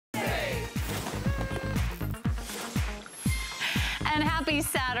And happy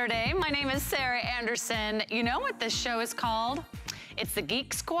Saturday. My name is Sarah Anderson. You know what this show is called? It's the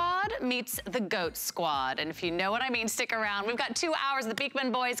Geek Squad meets the Goat Squad. And if you know what I mean, stick around. We've got 2 hours of the Beekman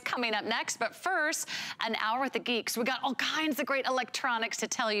Boys coming up next. But first, an hour with the Geeks. We got all kinds of great electronics to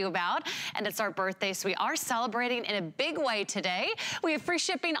tell you about. And it's our birthday, so we are celebrating in a big way today. We have free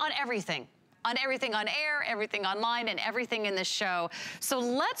shipping on everything. On everything on air, everything online, and everything in the show. So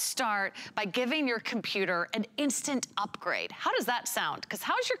let's start by giving your computer an instant upgrade. How does that sound? Because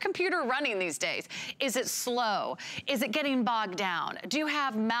how's your computer running these days? Is it slow? Is it getting bogged down? Do you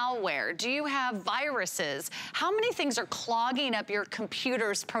have malware? Do you have viruses? How many things are clogging up your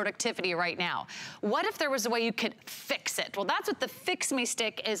computer's productivity right now? What if there was a way you could fix it? Well, that's what the Fix Me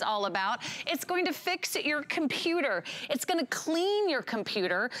Stick is all about. It's going to fix your computer. It's going to clean your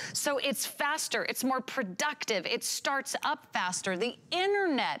computer so it's faster, it's more productive, it starts up faster, the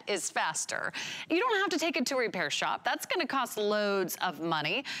internet is faster. You don't have to take it to a repair shop. That's gonna cost loads of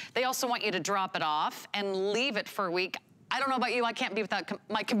money. They also want you to drop it off and leave it for a week. I don't know about you, I can't be without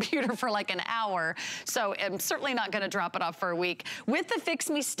my computer for like an hour, so I'm certainly not gonna drop it off for a week. With the Fix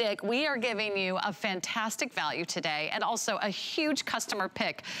Me Stick, we are giving you a fantastic value today and also a huge customer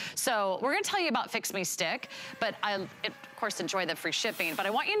pick. So we're gonna tell you about Fix Me Stick, but of course, enjoy the free shipping. But I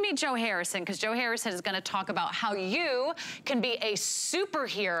want you to meet Joe Harrison, because Joe Harrison is gonna talk about how you can be a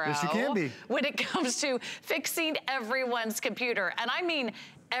superhero. Yes, you can be. When it comes to fixing everyone's computer. And I mean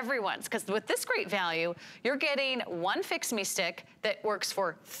everyone's, because with this great value, you're getting one Fix Me Stick that works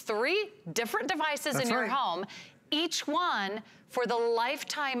for 3 different devices in your home, each one for the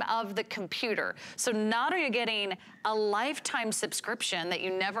lifetime of the computer. So not only are you getting a lifetime subscription that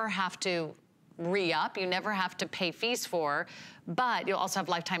you never have to re-up, you never have to pay fees for, but you'll also have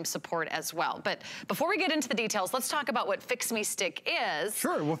lifetime support as well. But before we get into the details, let's talk about what Fix Me Stick is.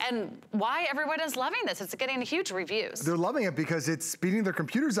 Sure. Well, and why everyone is loving this. It's getting huge reviews. They're loving it because it's speeding their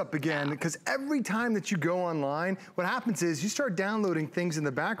computers up again, because every time that you go online, what happens is you start downloading things in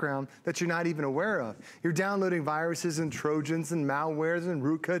the background that you're not even aware of. You're downloading viruses and Trojans and malwares and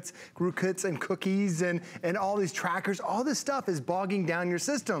rootkits and cookies and all these trackers. All this stuff is bogging down your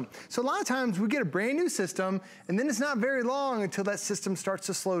system. So a lot of times we get a brand new system, and then it's not very long until that system starts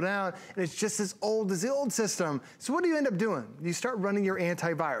to slow down, and it's just as old as the old system. So what do you end up doing? You start running your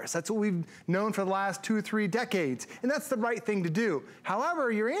antivirus. That's what we've known for the last 2 or 3 decades, and that's the right thing to do.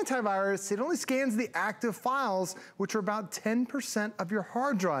 However, your antivirus, it only scans the active files, which are about 10% of your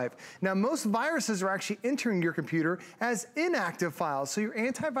hard drive. Now, most viruses are actually entering your computer as inactive files, so your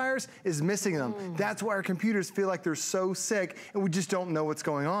antivirus is missing them. That's why our computers feel like they're so sick, and we just don't know what's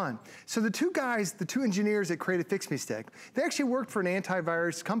going on. So the 2 guys, the 2 engineers that created Fix Me Stick, they actually worked for an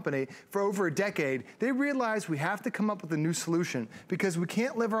antivirus company for over a decade. They realized we have to come up with a new solution, because we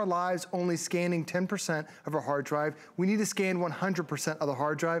can't live our lives only scanning 10% of our hard drive. We need to scan 100% of the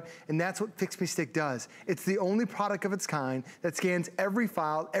hard drive, and that's what Fix Me Stick does. It's the only product of its kind that scans every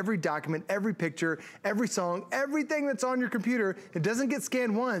file, every document, every picture, every song, everything that's on your computer. It doesn't get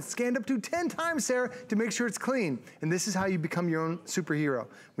scanned once, scanned up to 10 times, Sarah, to make sure it's clean. And this is how you become your own superhero.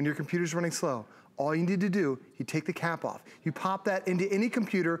 When your computer's running slow, all you need to do, you take the cap off. You pop that into any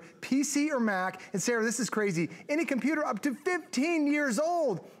computer, PC or Mac, and Sarah, this is crazy, any computer up to 15 years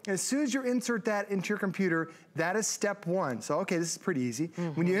old. And as soon as you insert that into your computer, that is step 1. So, okay, this is pretty easy.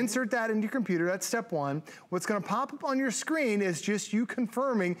 When you insert that into your computer, that's step 1. What's gonna pop up on your screen is just you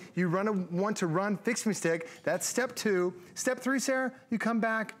confirming you want to run Fix Me Stick. That's step 2. Step 3, Sarah, you come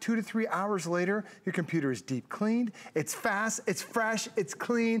back 2 to 3 hours later, your computer is deep cleaned, it's fast, it's fresh, it's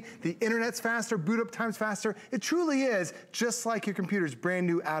clean, the internet's faster, boot up time's faster. It truly is just like your computer's brand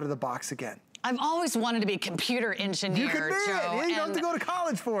new out of the box again. I've always wanted to be a computer engineer, You could be Joe. it. You don't have to go to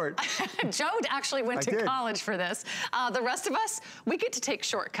college for it. Joe actually went to college for this. The rest of us, we get to take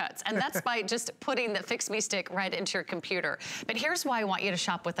shortcuts, and that's by just putting the Fix Me Stick right into your computer. But here's why I want you to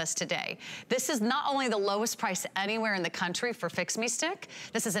shop with us today. This is not only the lowest price anywhere in the country for Fix Me Stick,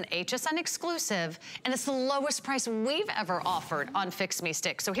 this is an HSN exclusive, and it's the lowest price we've ever offered on Fix Me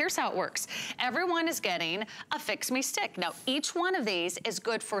Stick. So here's how it works. Everyone is getting a Fix Me Stick. Now, each one of these is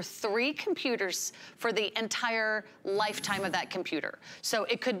good for 3 computers for the entire lifetime of that computer. So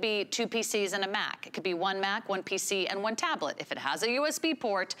it could be 2 PCs and a Mac. It could be 1 Mac, 1 PC, and 1 tablet. If it has a USB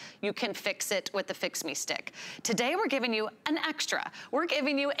port, you can fix it with the Fix Me Stick. Today, we're giving you an extra. We're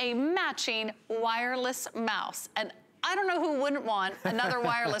giving you a matching wireless mouse. And I don't know who wouldn't want another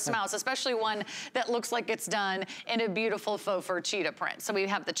wireless mouse, especially one that looks like it's done in a beautiful faux fur cheetah print. So we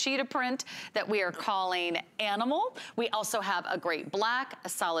have the cheetah print that we are calling Animal. We also have a great black, a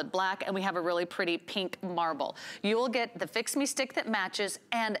solid black, and we have a really pretty pink marble. You will get the Fix Me stick that matches,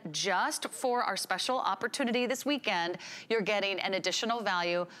 and just for our special opportunity this weekend, you're getting an additional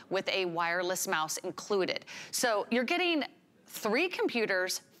value with a wireless mouse included. So you're getting 3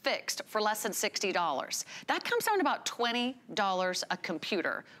 computers fixed for less than $60. That comes down to about $20 a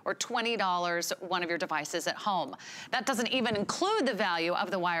computer, or $20 one of your devices at home. That doesn't even include the value of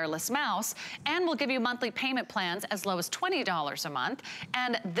the wireless mouse, and we'll give you monthly payment plans as low as $20 a month.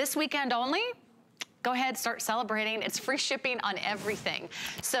 And this weekend only, go ahead, start celebrating. It's free shipping on everything.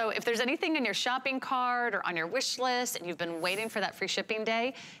 So if there's anything in your shopping cart or on your wish list and you've been waiting for that free shipping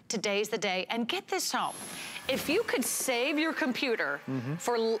day, today's the day. And get this home. If you could save your computer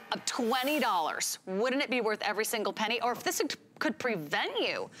for $20, wouldn't it be worth every single penny? Or if this could prevent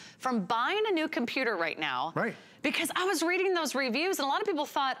you from buying a new computer right now. Right. Because I was reading those reviews and a lot of people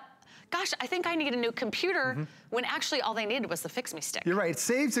thought, gosh, I think I need a new computer, when actually all they needed was the Fix Me stick. You're right, it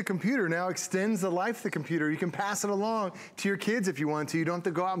saves the computer, now extends the life of the computer. You can pass it along to your kids if you want to. You don't have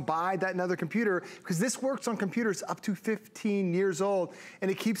to go out and buy that another computer, because this works on computers up to 15 years old, and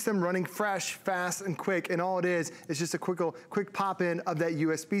it keeps them running fresh, fast, and quick, and all it is just a quick pop-in of that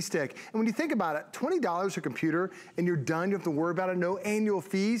USB stick. And when you think about it, $20 a computer, and you're done, you don't have to worry about it, no annual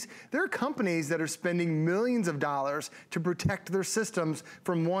fees. There are companies that are spending millions of dollars to protect their systems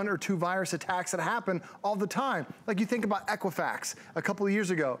from 1 or 2 virus attacks that happen all the time. Like you think about Equifax. A couple of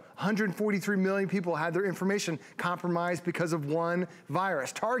years ago, 143 million people had their information compromised because of one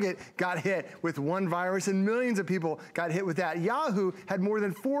virus. Target got hit with one virus and millions of people got hit with that. Yahoo had more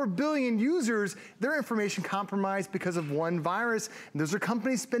than 4 billion users, their information compromised because of one virus. And those are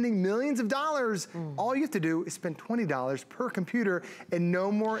companies spending millions of dollars. All you have to do is spend $20 per computer and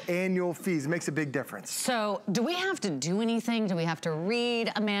no more annual fees. It makes a big difference. So do we have to do anything? Do we have to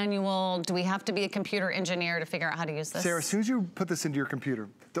read a manual? Do we have to be a computer engineer to figure out how to use this? Sarah, as soon as you put this into your computer,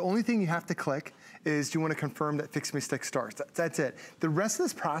 the only thing you have to click is you want to confirm that Fix Me Stick starts. That's it. The rest of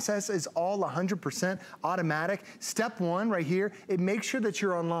this process is all 100% automatic. Step 1 right here, it makes sure that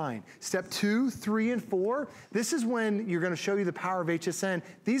you're online. Step 2, 3, and 4, this is when you're going to show you the power of HSN.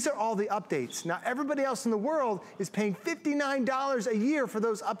 These are all the updates. Now, everybody else in the world is paying $59 a year for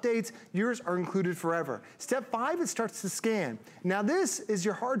those updates. Yours are included forever. Step 5, it starts to scan. Now, this is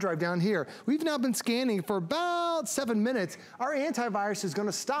your hard drive down here. We've now been scanning for about 7 minutes. Our antivirus is going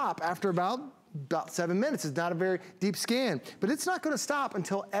to stop after about 7 minutes. It's not a very deep scan, but it's not going to stop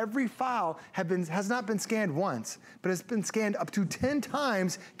until every file has not been scanned once, but it's been scanned up to 10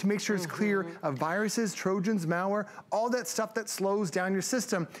 times to make sure it's clear of viruses, trojans, malware, all that stuff that slows down your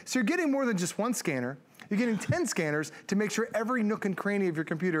system. So you're getting more than just one scanner. You're getting 10 scanners to make sure every nook and cranny of your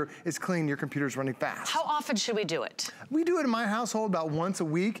computer is clean, your computer's running fast. How often should we do it? We do it in my household about once a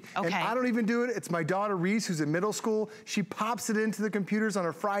week. Okay. And I don't even do it. It's my daughter Reese, who's in middle school. She pops it into the computers on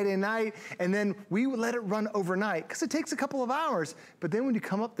a Friday night, and then we let it run overnight, because it takes a couple of hours. But then when you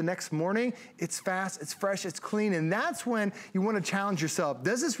come up the next morning, it's fast, it's fresh, it's clean, and that's when you want to challenge yourself.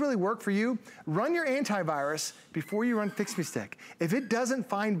 Does this really work for you? Run your antivirus before you run Fix Me Stick. If it doesn't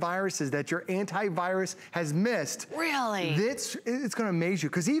find viruses that your antivirus has missed, really, it's going to amaze you,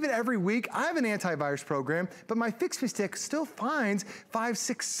 because even every week I have an antivirus program, but my Fix Me Stick still finds 5,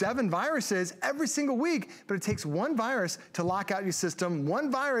 6, 7 viruses every single week. But it takes one virus to lock out your system, one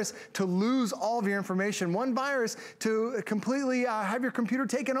virus to lose all of your information, one virus to completely have your computer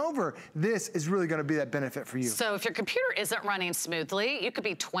taken over. This is really going to be that benefit for you. So if your computer isn't running smoothly, you could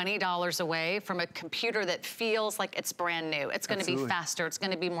be $20 away from a computer that feels like it's brand new. It's going to be faster. It's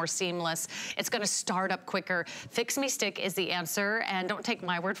going to be more seamless. It's going to start up quicker. Fix Me Stick is the answer, and don't take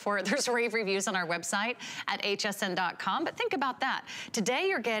my word for it. There's rave reviews on our website at hsn.com, but think about that. Today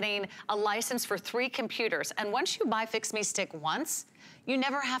you're getting a license for 3 computers, and once you buy Fix Me Stick once, you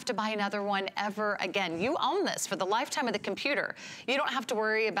never have to buy another one ever again. You own this for the lifetime of the computer. You don't have to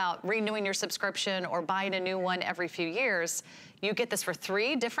worry about renewing your subscription or buying a new one every few years. You get this for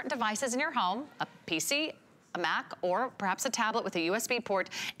 3 different devices in your home, a PC, a Mac, or perhaps a tablet with a USB port.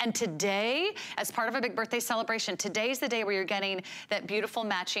 And today, as part of a big birthday celebration, today's the day where you're getting that beautiful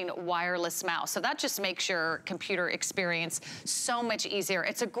matching wireless mouse. So that just makes your computer experience so much easier.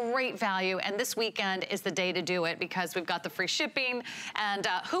 It's a great value, and this weekend is the day to do it, because we've got the free shipping, and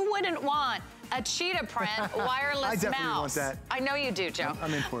who wouldn't want a cheetah print wireless mouse. I definitely want that. I know you do, Joe.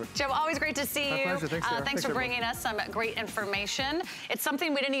 I'm in for it. Joe, always great to see you. My pleasure. Thanks, Sarah. Thanks for bringing us some great information. It's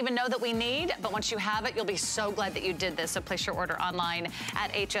something we didn't even know that we need, but once you have it, you'll be so glad that you did this. So place your order online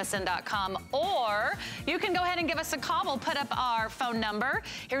at hsn.com, or you can go ahead and give us a call. We'll put up our phone number.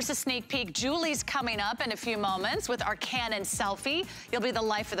 Here's a sneak peek. Julie's coming up in a few moments with our Canon selfie. You'll be the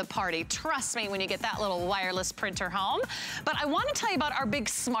life of the party. Trust me when you get that little wireless printer home. But I want to tell you about our big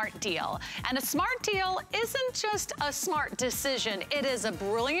smart deal. And a smart deal isn't just a smart decision. It is a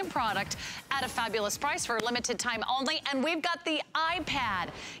brilliant product at a fabulous price for a limited time only. And we've got the iPad.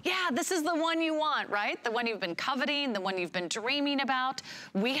 Yeah, this is the one you want, right? The one you've been coveting, the one you've been dreaming about.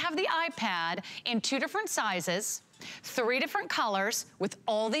 We have the iPad in 2 different sizes, 3 different colors with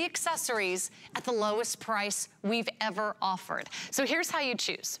all the accessories at the lowest price we've ever offered. So here's how you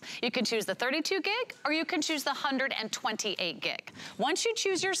choose. You can choose the 32 gig or you can choose the 128 gig. Once you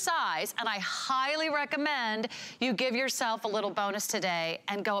choose your size, and I highly recommend you give yourself a little bonus today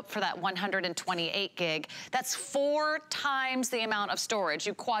and go up for that 128 gig. That's 4 times the amount of storage.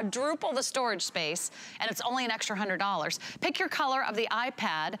 You quadruple the storage space and it's only an extra $100. Pick your color of the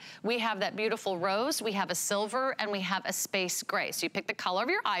iPad. We have that beautiful rose, we have a silver, and we have a space gray. So you pick the color of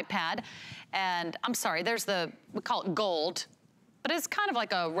your iPad, and I'm sorry, there's we call it gold, but it's kind of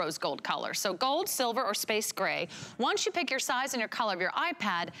like a rose gold color. So gold, silver, or space gray. Once you pick your size and your color of your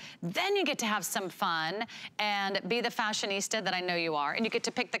iPad, then you get to have some fun and be the fashionista that I know you are, and you get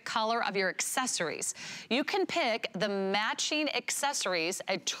to pick the color of your accessories. You can pick the matching accessories,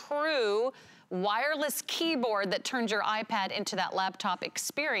 a true wireless keyboard that turns your iPad into that laptop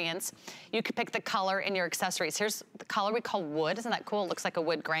experience. You can pick the color in your accessories. Here's the color we call wood. Isn't that cool? It looks like a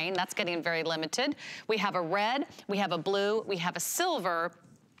wood grain. That's getting very limited. We have a red, we have a blue, we have a silver,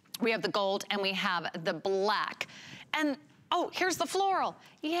 we have the gold, and we have the black. And oh, here's the floral.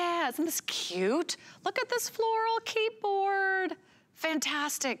 Yeah, isn't this cute? Look at this floral keyboard.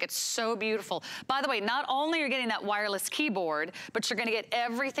 Fantastic, it's so beautiful. By the way, not only are you getting that wireless keyboard, but you're gonna get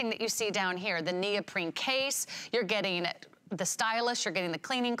everything that you see down here. The neoprene case, you're getting the stylus, you're getting the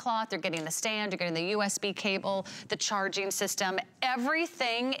cleaning cloth, you're getting the stand, you're getting the USB cable, the charging system.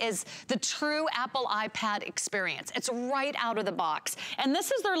 Everything is the true Apple iPad experience. It's right out of the box. And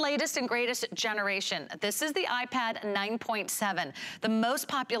this is their latest and greatest generation. This is the iPad 9.7, the most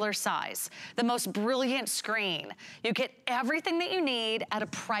popular size, the most brilliant screen. You get everything that you need at a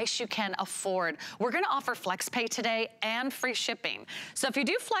price you can afford. We're gonna offer FlexPay today and free shipping. So if you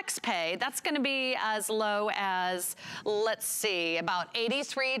do FlexPay, that's gonna be as low as, let's see, about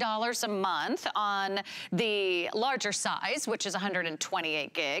 $83 a month on the larger size, which is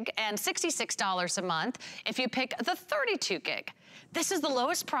 128 gig, and $66 a month if you pick the 32 gig. This is the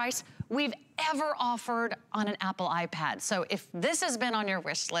lowest price we've ever offered on an Apple iPad. So if this has been on your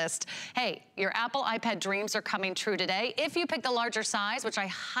wish list, hey, your Apple iPad dreams are coming true today. If you pick the larger size, which I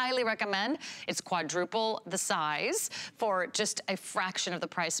highly recommend, it's quadruple the size for just a fraction of the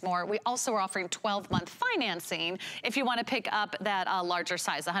price more. We also are offering 12-month financing if you want to pick up that larger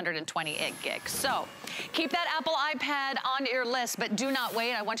size, 128 gig. So keep that Apple iPad on your list, but do not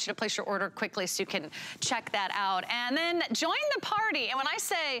wait. I want you to place your order quickly so you can check that out. And then join the party. And when I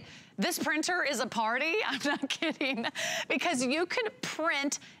say this printer is a party, I'm not kidding, because you can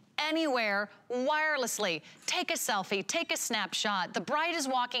print anywhere wirelessly. Take a selfie, take a snapshot. The bride is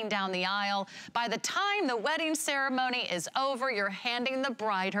walking down the aisle. By the time the wedding ceremony is over, you're handing the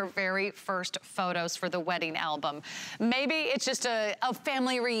bride her very first photos for the wedding album. Maybe it's just a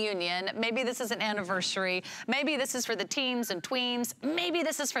family reunion. Maybe this is an anniversary. Maybe this is for the teens and tweens. Maybe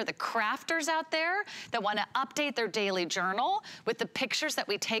this is for the crafters out there that want to update their daily journal with the pictures that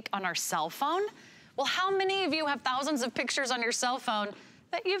we take on our cell phone. Well, how many of you have thousands of pictures on your cell phone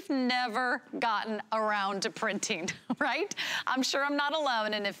that you've never gotten around to printing, right? I'm sure I'm not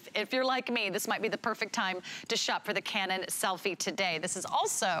alone, and if you're like me, this might be the perfect time to shop for the Canon selfie today. This is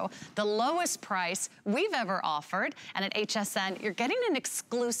also the lowest price we've ever offered, and at HSN, you're getting an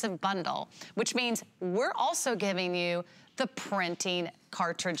exclusive bundle, which means we're also giving you the printing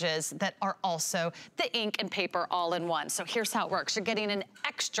cartridges that are also the ink and paper all in one. So here's how it works. You're getting an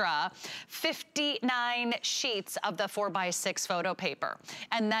extra 59 sheets of the 4x6 photo paper.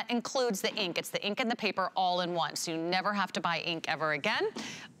 And that includes the ink. It's the ink and the paper all in one. So you never have to buy ink ever again.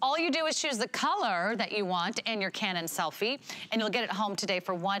 All you do is choose the color that you want in your Canon selfie, and you'll get it home today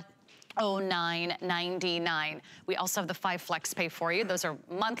for $109.99. We also have the 5 Flex Pay for you. Those are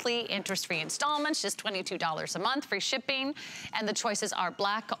monthly interest-free installments, just $22 a month, free shipping. And the choices are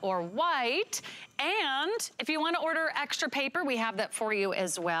black or white. And if you want to order extra paper, we have that for you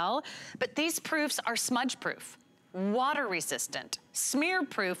as well. But these proofs are smudge proof. water resistant, smear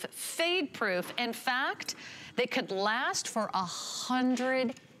proof, fade proof. In fact, they could last for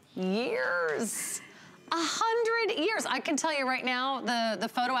 100 years. 100 years. I can tell you right now, the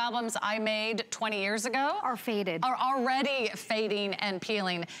photo albums I made 20 years ago are faded. Are already fading and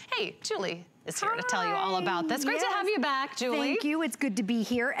peeling. Hey, Julie is here to tell you all about this. Great to have you back, Julie. Thank you. It's good to be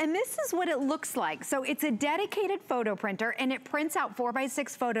here. And this is what it looks like. So it's a dedicated photo printer, and it prints out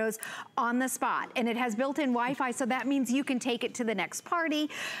 4x6 photos on the spot. And it has built-in Wi-Fi, so that means you can take it to the next party,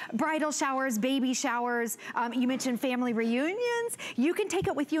 bridal showers, baby showers. You mentioned family reunions. You can take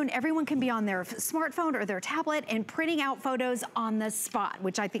it with you, and everyone can be on their smartphone or their tablet and printing out photos on the spot,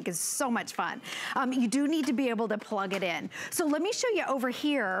 which I think is so much fun. You do need to be able to plug it in. So let me show you over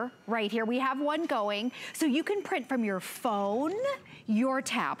here, right here. We have one going. So you can print from your phone, your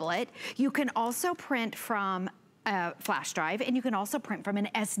tablet. You can also print from a flash drive, and you can also print from an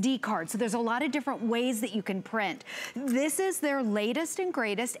SD card. So there's a lot of different ways that you can print. This is their latest and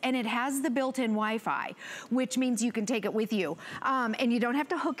greatest, and it has the built-in Wi-Fi, which means you can take it with you. And you don't have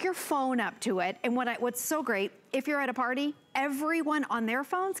to hook your phone up to it. And what's so great, if you're at a party, everyone on their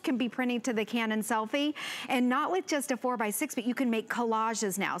phones can be printing to the Canon selfie, and not with just a 4x6, but you can make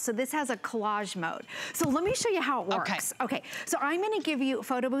collages now. So this has a collage mode. So let me show you how it works. Okay, so I'm gonna give you,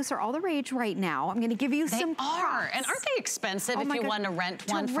 photo booths are all the rage right now. I'm gonna give you some props. And aren't they expensive if you want to rent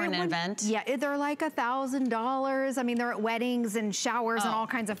one for an event? Yeah, they're like $1,000. I mean, they're at weddings and showers and all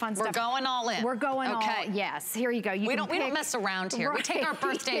kinds of fun stuff. We're going all in. We're going all, yes, here you go. We don't mess around here. Right. We take our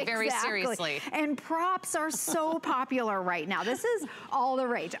birthday very seriously. And props are so popular right now. This is all the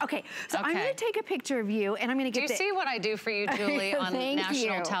rage. Okay, so I'm gonna take a picture of you, and I'm gonna get Do you see what I do for you, Julie, on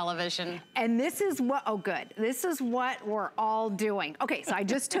national television? And this is what, oh good, this is what we're all doing. Okay, so I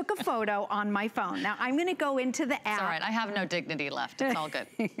just took a photo on my phone. Now I'm gonna go into the app. It's all right, I have no dignity left, it's all good.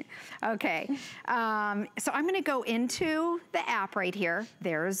 Okay, so I'm gonna go into the app right here.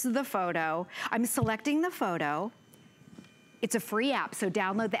 There's the photo. I'm selecting the photo. It's a free app, so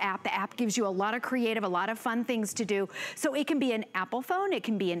download the app. The app gives you a lot of creative, a lot of fun things to do. So it can be an Apple phone, it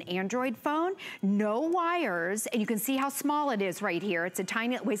can be an Android phone, no wires, and you can see how small it is right here. It's a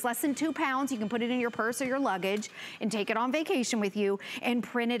tiny, it weighs less than 2 pounds. You can put it in your purse or your luggage and take it on vacation with you and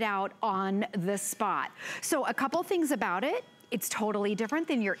print it out on the spot. So a couple things about it. It's totally different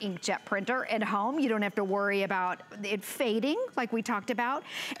than your inkjet printer at home. You don't have to worry about it fading like we talked about.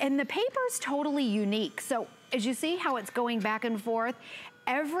 And the paper's totally unique. So as you see how it's going back and forth,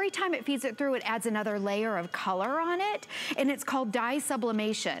 every time it feeds it through, it adds another layer of color on it, and it's called dye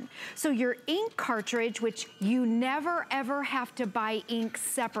sublimation. So your ink cartridge, which you never ever have to buy ink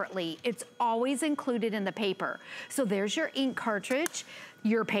separately, it's always included in the paper. So there's your ink cartridge,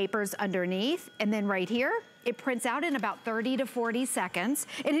 your paper's underneath, and then right here, it prints out in about 30 to 40 seconds.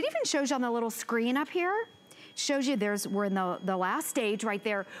 And it even shows you on the little screen up here, shows you we're in the last stage right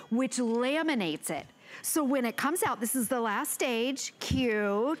there, which laminates it. So when it comes out, this is the last stage,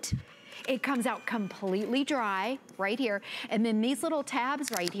 cute. It comes out completely dry right here. And then these little tabs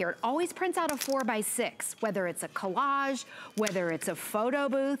right here, it always prints out a 4x6, whether it's a collage, whether it's a photo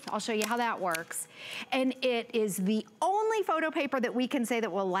booth. I'll show you how that works. And it is the only photo paper that we can say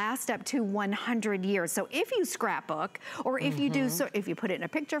that will last up to 100 years. So if you scrapbook, or if you do, so if you put it in a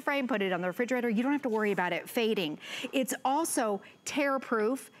picture frame, put it on the refrigerator, you don't have to worry about it fading. It's also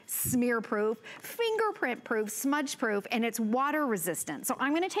tear-proof, smear-proof, fingerprint-proof, smudge-proof, and it's water-resistant. So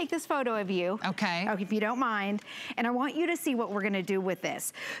I'm gonna take this photo of you. Okay. If you don't mind, and I want you to see what we're gonna do with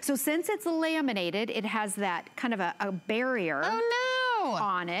this. So since it's laminated, it has that kind of a barrier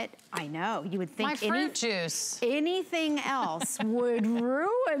on it. I know, you would think my fruit juice. Anything else would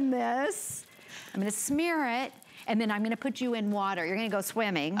ruin this. I'm gonna smear it, and then I'm gonna put you in water. You're gonna go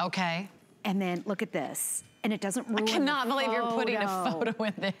swimming. Okay. And then look at this. And it doesn't ruin the photo. I cannot believe you're putting a photo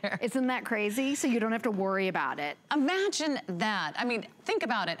in there. Isn't that crazy? So you don't have to worry about it. Imagine that. I mean, think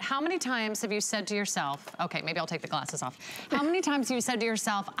about it. How many times have you said to yourself, okay, maybe I'll take the glasses off. How many times have you said to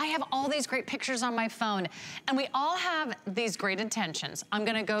yourself, I have all these great pictures on my phone, and we all have these great intentions. I'm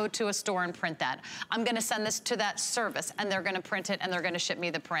gonna go to a store and print that. I'm gonna send this to that service, and they're gonna print it, and they're gonna ship me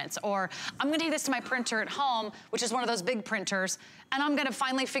the prints. Or I'm gonna take this to my printer at home, which is one of those big printers, and I'm gonna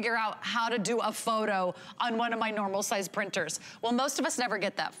finally figure out how to do a photo on one of my normal size printers. Well, most of us never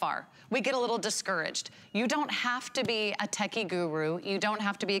get that far. We get a little discouraged. You don't have to be a techie guru. You don't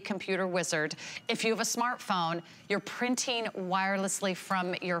have to be a computer wizard. If you have a smartphone, you're printing wirelessly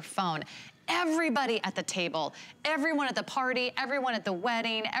from your phone. Everybody at the table, everyone at the party, everyone at the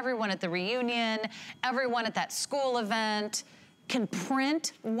wedding, everyone at the reunion, everyone at that school event can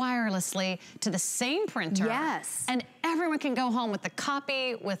print wirelessly to the same printer. Yes. And everyone can go home with a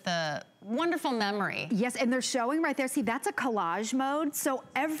copy with a wonderful memory. Yes, and they're showing right there, see, that's a collage mode. So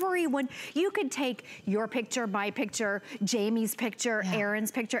everyone, you could take your picture, my picture, Jamie's picture,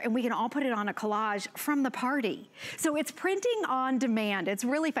 Aaron's picture, and we can all put it on a collage from the party. So it's printing on demand. It's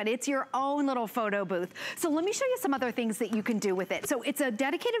really fun. It's your own little photo booth. So let me show you some other things that you can do with it. So it's a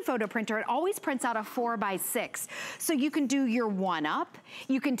dedicated photo printer. It always prints out a 4x6. So you can do your 1-up.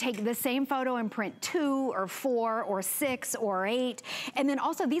 You can take the same photo and print 2 or 4 or 6 or 8. And then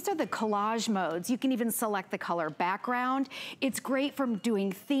also these are the collage modes. You can even select the color background. It's great for doing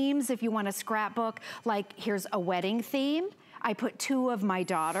themes if you want a scrapbook, like here's a wedding theme. I put 2 of my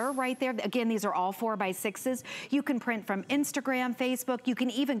daughter right there. Again, these are all 4x6s. You can print from Instagram, Facebook. You can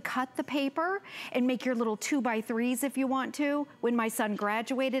even cut the paper and make your little 2x3s if you want to. When my son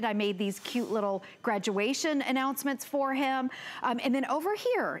graduated, I made these cute little graduation announcements for him. And then over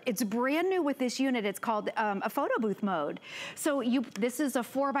here, it's brand new with this unit. It's called a photo booth mode. So this is a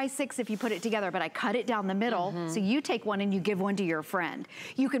 4x6 if you put it together, but I cut it down the middle. So you take one and you give one to your friend.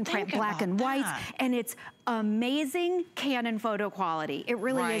 You can print black and whites, and it's amazing Canon photo quality. It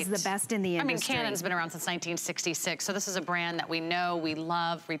really is the best in the industry. I mean, Canon's been around since 1966, so this is a brand that we know, we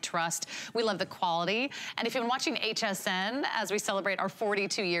love, we trust. We love the quality. And if you've been watching HSN as we celebrate our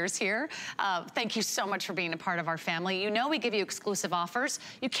 42 years here, thank you so much for being a part of our family. You know we give you exclusive offers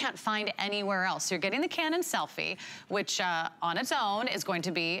you can't find anywhere else. You're getting the Canon Selfie, which on its own is going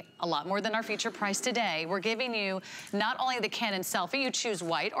to be a lot more than our feature price today. We're giving you not only the Canon Selfie, you choose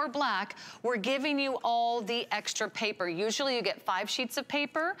white or black, we're giving you all the extra paper. Usually you get 5 sheets of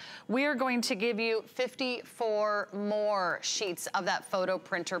paper. We are going to give you 54 more sheets of that photo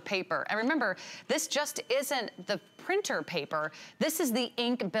printer paper. And remember, this just isn't the printer paper. This is the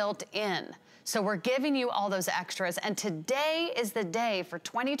ink built in. So we're giving you all those extras, and today is the day for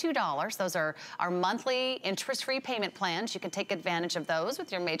 $22. Those are our monthly interest-free payment plans. You can take advantage of those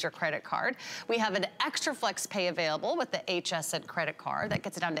with your major credit card. We have an extra flex pay available with the HSN credit card. That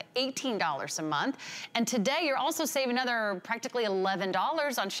gets it down to $18 a month. And today you're also saving another practically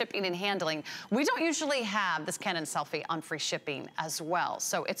 $11 on shipping and handling. We don't usually have this Canon Selfie on free shipping as well.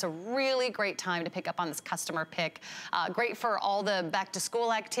 So it's a really great time to pick up on this customer pick. Great for all the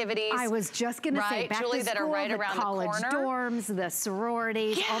back-to-school activities. I was just gonna say, back Julie, to school, that are right around the corner. college dorms, the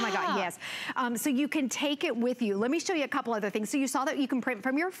sororities. Oh my God, yes. So you can take it with you. Let me show you a couple other things. So you saw that you can print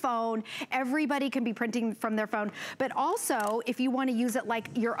from your phone. Everybody can be printing from their phone. But also, if you want to use it like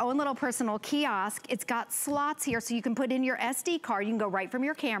your own little personal kiosk, it's got slots here so you can put in your SD card. You can go right from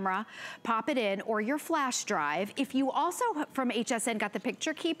your camera, pop it in, or your flash drive. If you also, from HSN, got the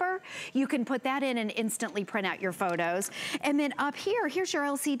picture keeper, you can put that in and instantly print out your photos. And then up here, here's your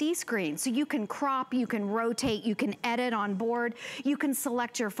LCD screen. So you can crop, you can rotate, you can edit on board, you can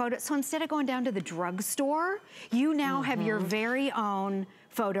select your photo. So instead of going down to the drugstore, you now have your very own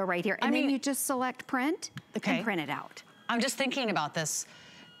photo right here. And then you just select print and print it out. I'm just thinking about this.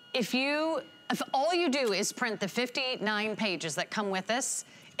 If all you do is print the 59 pages that come with this,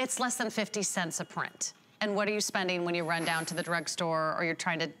 it's less than 50 cents a print. And what are you spending when you run down to the drugstore, or you're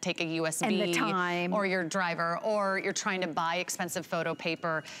trying to take a USB, and the time, or your driver, or you're trying to buy expensive photo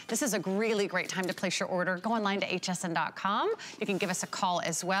paper? This is a really great time to place your order. Go online to hsn.com. You can give us a call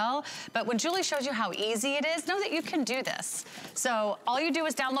as well. But when Julie shows you how easy it is, know that you can do this. So all you do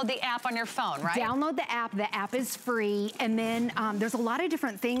is download the app on your phone, right? Download the app. The app is free. And then there's a lot of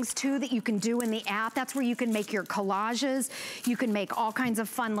different things too that you can do in the app. That's where you can make your collages. You can make all kinds of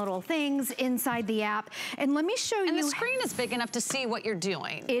fun little things inside the app. And let me show you. And the screen is big enough to see what you're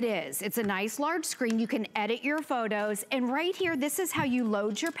doing. It is. It's a nice large screen. You can edit your photos. And right here, this is how you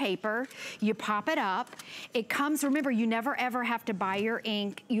load your paper. You pop it up. It comes, remember, you never ever have to buy your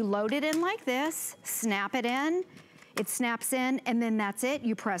ink. You load it in like this, snap it in. It snaps in, and then that's it.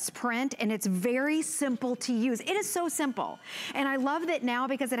 You press print, and it's very simple to use. It is so simple. And I love that now,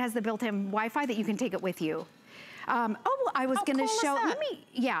 because it has the built-in Wi-Fi, that you can take it with you. I was gonna show,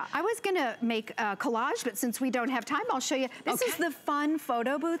 I was gonna make a collage, but since we don't have time, I'll show you. This is the fun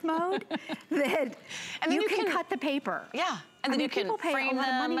photo booth mode that and then you can cut the paper. Yeah. And then you can frame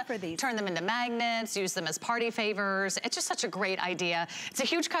them, for these. turn them into magnets, use them as party favors. It's just such a great idea. It's a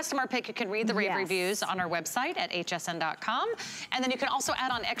huge customer pick. You can read the rave reviews on our website at hsn.com. And then you can also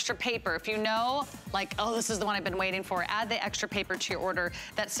add on extra paper. If you know, like, oh, this is the one I've been waiting for, add the extra paper to your order.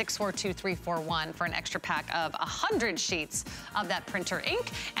 That's 642341 for an extra pack of 100 sheets of that printer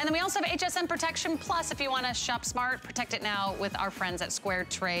ink. And then we also have HSN Protection Plus if you want to shop smart, protect it now with our friends at Square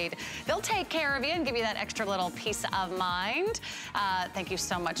Trade. They'll take care of you and give you that extra little peace of mind. mind. Thank you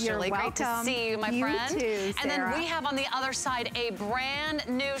so much, You're Julie. welcome. Great to see you, my friend. You too, Sarah. And then we have on the other side a brand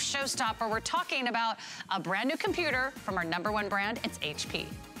new showstopper. We're talking about a brand new computer from our #1 brand. It's HP.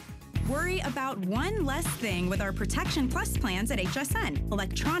 Worry about one less thing with our Protection Plus plans at HSN.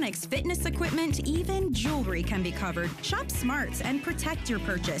 Electronics, fitness equipment, even jewelry can be covered. Shop smart and protect your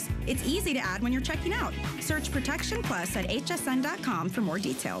purchase. It's easy to add when you're checking out. Search Protection Plus at hsn.com for more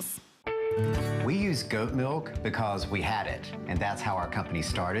details. We use goat milk because we had it, and that's how our company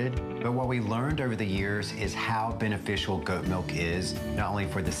started. But what we learned over the years is how beneficial goat milk is, not only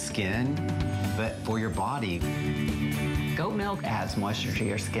for the skin, but for your body. Goat milk adds moisture to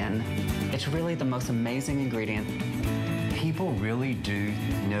your skin. It's really the most amazing ingredient. People really do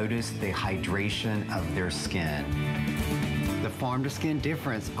notice the hydration of their skin. The farm to skin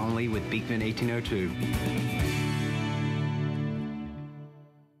difference only with Beekman 1802.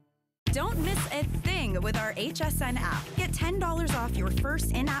 Don't miss a thing with our HSN app. Get $10 off your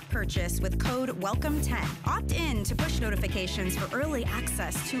first in-app purchase with code WELCOME10. Opt in to push notifications for early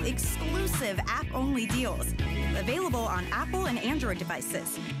access to exclusive app-only deals. Available on Apple and Android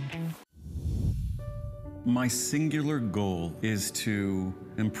devices. My singular goal is to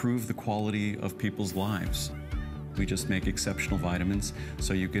improve the quality of people's lives. We just make exceptional vitamins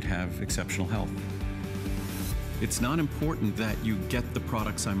so you could have exceptional health. It's not important that you get the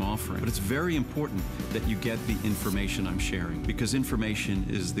products I'm offering, but it's very important that you get the information I'm sharing, because information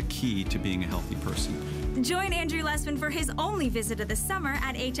is the key to being a healthy person. Join Andrew Lessman for his only visit of the summer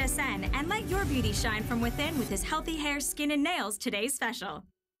at HSN and let your beauty shine from within with his Healthy Hair, Skin, and Nails Today's Special.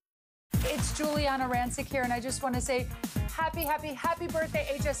 It's Juliana Rancic here, and I just want to say happy, happy, happy birthday,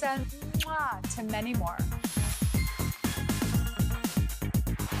 HSN, mwah, to many more.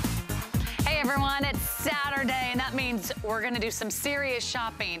 Hey everyone, it's Saturday, and that means we're gonna do some serious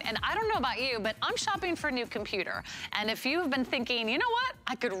shopping. And I don't know about you, but I'm shopping for a new computer. And if you've been thinking, you know what,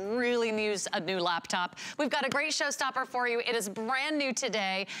 I could really use a new laptop, we've got a great showstopper for you. It is brand new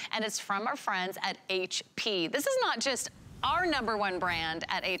today, and it's from our friends at HP. This is not just our #1 brand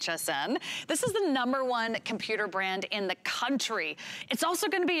at HSN. This is the #1 computer brand in the country. It's also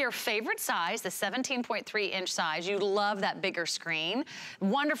gonna be your favorite size, the 17.3-inch size. You love that bigger screen,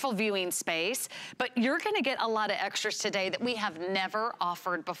 wonderful viewing space, but you're gonna get a lot of extras today that we have never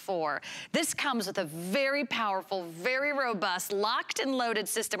offered before. This comes with a very powerful, very robust, locked and loaded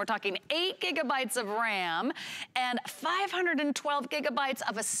system. We're talking 8 gigabytes of RAM and 512 gigabytes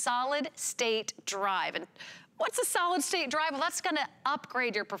of a solid state drive. And what's a solid state drive? Well, that's gonna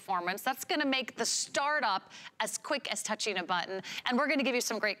upgrade your performance. That's gonna make the startup as quick as touching a button. And we're gonna give you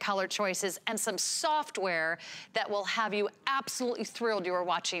some great color choices and some software that will have you absolutely thrilled you are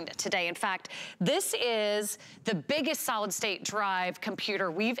watching today. In fact, this is the biggest solid state drive computer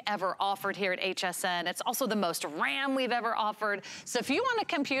we've ever offered here at HSN. It's also the most RAM we've ever offered. So if you want a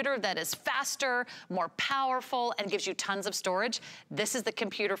computer that is faster, more powerful, and gives you tons of storage, this is the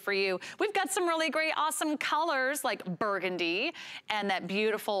computer for you. We've got some really great, awesome colors like burgundy and that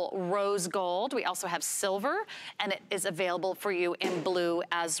beautiful rose gold. We also have silver, and it is available for you in blue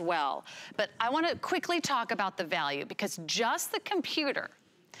as well. But I want to quickly talk about the value, because just the computer,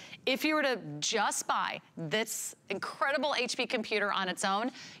 if you were to just buy this incredible HP computer on its own,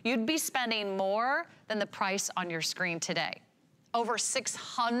 you'd be spending more than the price on your screen today. Over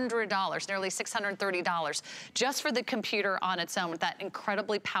 $600, nearly $630, just for the computer on its own with that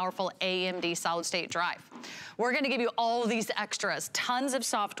incredibly powerful AMD solid state drive. We're gonna give you all these extras, tons of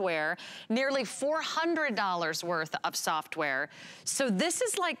software, nearly $400 worth of software. So this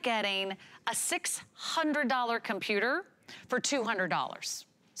is like getting a $600 computer for $200.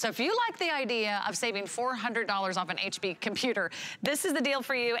 So if you like the idea of saving $400 off an HP computer, this is the deal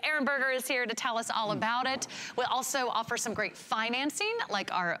for you. Aaron Berger is here to tell us all about it. We'll also offer some great financing,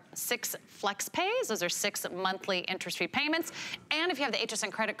 like our 6 flex pays. Those are 6 monthly interest-free payments. And if you have the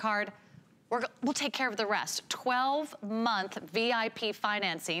HSN credit card, we'll take care of the rest. 12-month VIP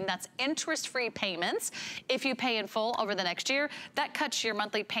financing, that's interest-free payments. If you pay in full over the next year, that cuts your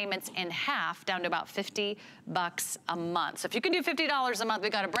monthly payments in half, down to about $50 a month. So if you can do $50 a month,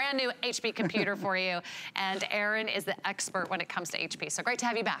 we've got a brand new HP computer for you. And Aaron is the expert when it comes to HP. So great to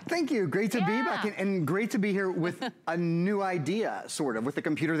have you back. Thank you, great to be back, and great to be here with a new idea, sort of, with a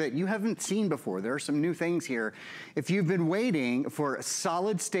computer that you haven't seen before. There are some new things here. If you've been waiting for a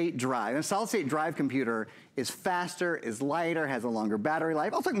solid-state drive, a solid-state drive computer is faster, is lighter, has a longer battery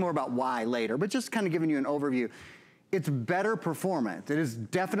life. I'll talk more about why later, but just kind of giving you an overview. It's better performance. It is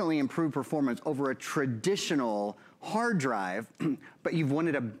definitely improved performance over a traditional hard drive, but you've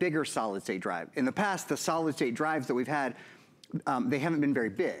wanted a bigger solid-state drive. In the past, the solid-state drives that we've had they haven't been very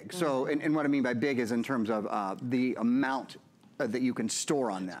big. So, and what I mean by big is in terms of the amount that you can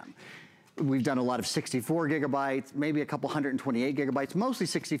store on them. We've done a lot of 64 gigabytes, maybe a couple 128 gigabytes, mostly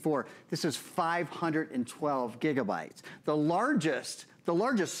 64. This is 512 gigabytes. The largest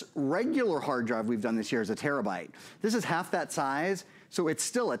regular hard drive we've done this year is a terabyte. This is half that size, so it's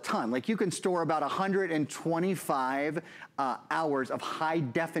still a ton. Like you can store about 125 hours of high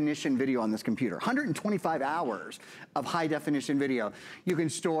definition video on this computer. 125 hours of high definition video. You can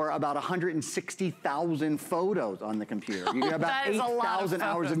store about 160,000 photos on the computer. You get about 8,000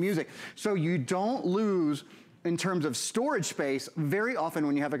 hours of music. So you don't lose in terms of storage space. Very often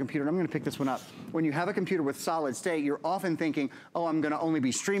when you have a computer, and I'm gonna pick this one up, when you have a computer with solid state, you're often thinking, oh, I'm gonna only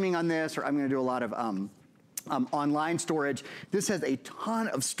be streaming on this, or I'm gonna do a lot of online storage. This has a ton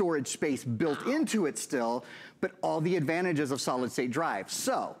of storage space built into it still, but all the advantages of solid state drive.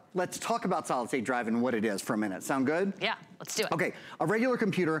 So let's talk about solid state drive and what it is for a minute. Sound good? Yeah, let's do it. Okay, a regular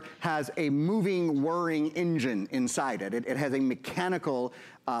computer has a moving, whirring engine inside it. It has a mechanical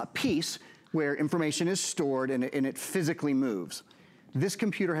piece where information is stored and it physically moves. This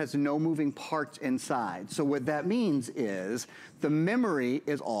computer has no moving parts inside. So what that means is the memory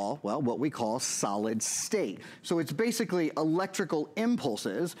is all, well, what we call solid state. So it's basically electrical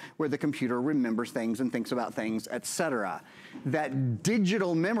impulses where the computer remembers things and thinks about things, etc. That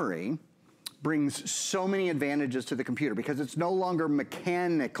digital memory brings so many advantages to the computer because it's no longer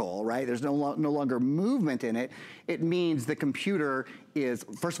mechanical, right? There's no longer movement in it. It means the computer is,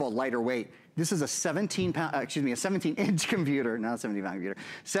 first of all, lighter weight. This is a 17-inch computer, not a 17-pound computer,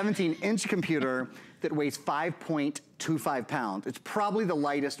 17-inch computer that weighs 5.25 pounds. It's probably the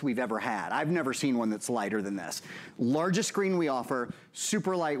lightest we've ever had. I've never seen one that's lighter than this. Largest screen we offer,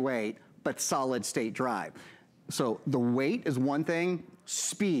 super lightweight, but solid state drive. So the weight is one thing.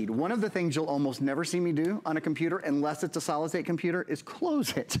 Speed, one of the things you'll almost never see me do on a computer, unless it's a solid state computer, is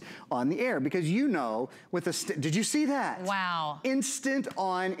close it on the air. Because you know, with a, did you see that? Wow. Instant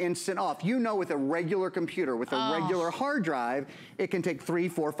on, instant off. You know, with a regular computer, with a regular hard drive, it can take 3,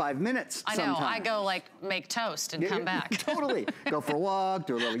 4, 5 minutes sometimes. I go like make toast and come back. Totally. Go for a walk,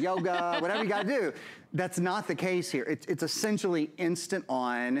 do a little yoga, whatever you gotta do. That's not the case here. It's essentially instant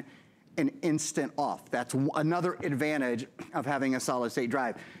on, an instant off. That's another advantage of having a solid state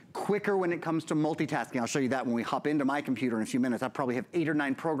drive. Quicker when it comes to multitasking. I'll show you that when we hop into my computer in a few minutes. I probably have 8 or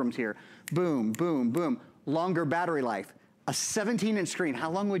 9 programs here. Boom, boom, boom. Longer battery life. A 17-inch screen, how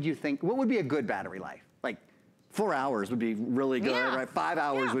long would you think, what would be a good battery life? Like 4 hours would be really good, right? 5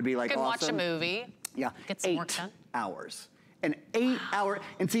 hours would be like awesome. Could watch a movie. Yeah, Get some work done. 8 hours. An 8-hour,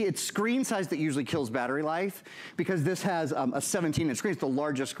 and see, it's screen size that usually kills battery life because this has a 17-inch screen. It's the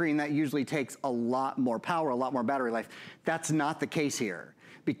largest screen. That usually takes a lot more power, a lot more battery life. That's not the case here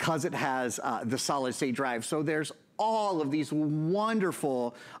because it has the solid state drive. So there's all of these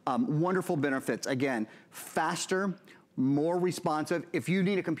wonderful, wonderful benefits. Again, faster, more responsive. If you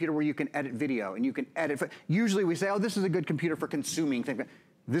need a computer where you can edit video and you can edit, usually we say, oh, this is a good computer for consuming things.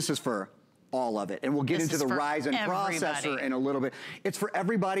 This is for all of it. And we'll get into the Ryzen processor in a little bit. It's for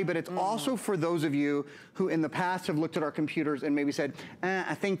everybody, but it's also for those of you who in the past have looked at our computers and maybe said,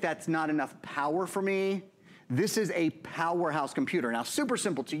 I think that's not enough power for me. This is a powerhouse computer. Now, super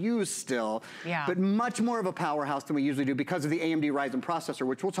simple to use still, but much more of a powerhouse than we usually do because of the AMD Ryzen processor,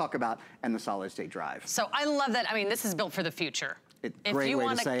 which we'll talk about, and the solid state drive. So I love that. I mean, this is built for the future.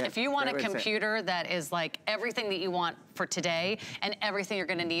 If you want a computer that is like everything that you want for today and everything you're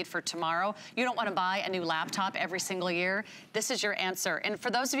gonna need for tomorrow, you don't wanna buy a new laptop every single year, this is your answer. And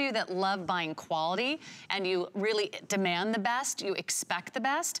for those of you that love buying quality and you really demand the best, you expect the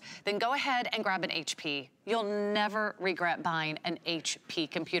best, then go ahead and grab an HP. You'll never regret buying an HP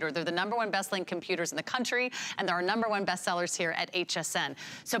computer. They're the #1 best-selling computers in the country, and they're our #1 bestsellers here at HSN.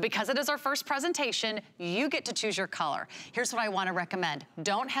 So because it is our first presentation, you get to choose your color. Here's what I want to recommend.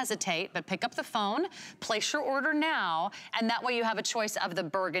 Don't hesitate, but pick up the phone, place your order now, and that way you have a choice of the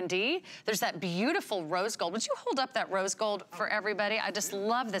burgundy. There's that beautiful rose gold. Would you hold up that rose gold for everybody? I just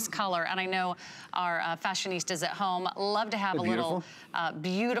love this color, and I know our fashionistas at home love to have a little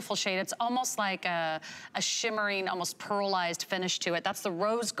beautiful shade. It's almost like a shimmering, almost pearlized finish to it. That's the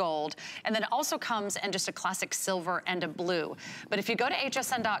rose gold. And then it also comes in just a classic silver and a blue. But if you go to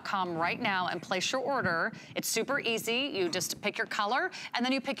hsn.com right now and place your order, it's super easy. You just pick your color and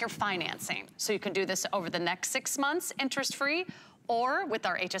then you pick your financing. So you can do this over the next 6 months, interest-free, or with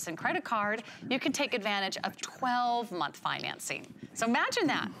our HSN credit card, you can take advantage of 12-month financing. So imagine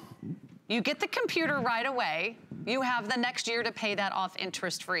that. You get the computer right away. You have the next year to pay that off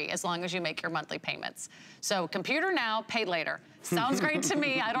interest-free as long as you make your monthly payments. So computer now, pay later. Sounds great to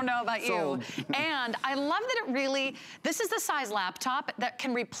me. I don't know about you. And I love that it really, this is the size laptop that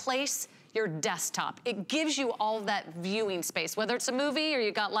can replace your desktop. It gives you all of that viewing space, whether it's a movie or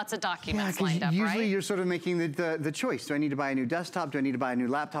you got lots of documents lined up, usually right? you're sort of making the choice. Do I need to buy a new desktop? Do I need to buy a new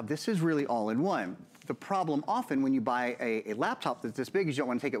laptop? This is really all in one. The problem often when you buy a laptop that's this big is you don't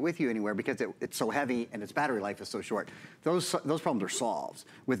want to take it with you anywhere because it's so heavy and its battery life is so short. Those problems are solved.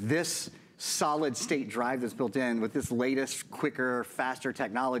 With this solid state drive that's built in, with this latest, quicker, faster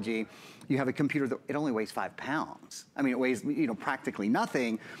technology, you have a computer that it only weighs 5 pounds. I mean, it weighs, you know, practically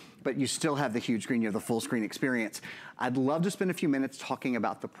nothing, but you still have the huge screen, you have the full screen experience. I'd love to spend a few minutes talking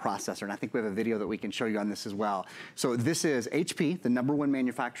about the processor, and I think we have a video that we can show you on this as well. So this is HP, the #1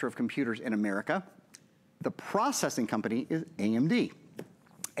 manufacturer of computers in America. The processing company is AMD.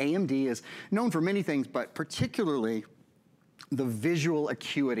 AMD is known for many things, but particularly the visual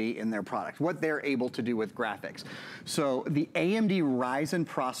acuity in their products, what they're able to do with graphics. So the AMD Ryzen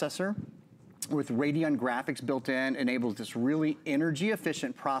processor with Radeon graphics built in enables this really energy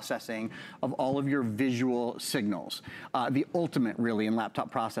efficient processing of all of your visual signals. The ultimate really in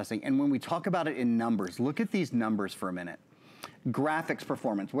laptop processing. And when we talk about it in numbers, look at these numbers for a minute. Graphics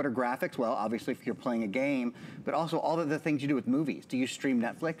performance. What are graphics? Well, obviously if you're playing a game, but also all of the things you do with movies. Do you stream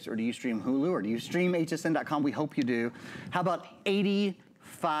Netflix or do you stream Hulu or do you stream hsn.com? We hope you do. How about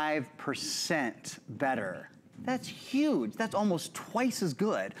 85% better? That's huge. That's almost twice as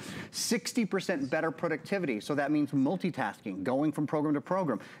good. 60% better productivity. So that means multitasking, going from program to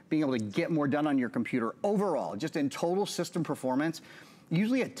program, being able to get more done on your computer overall, just in total system performance.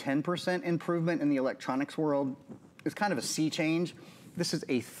 Usually a 10% improvement in the electronics world is kind of a sea change. This is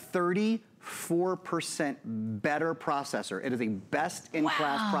a 34% better processor. It is a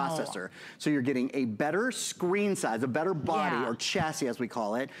best-in-class processor. So you're getting a better screen size, a better body or chassis as we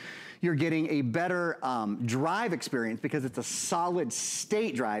call it. You're getting a better drive experience because it's a solid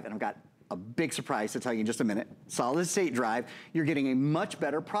state drive, and I've got a big surprise to tell you in just a minute. Solid state drive, you're getting a much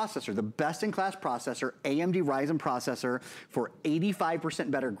better processor, the best-in-class processor, AMD Ryzen processor for 85%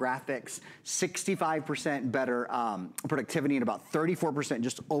 better graphics, 65% better productivity, and about 34%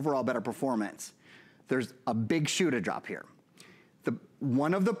 just overall better performance. There's a big shoe to drop here.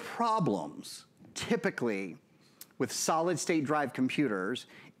 One of the problems, typically, with solid-state drive computers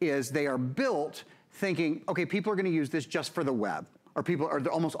is they are built thinking, okay, people are gonna use this just for the web. Or people are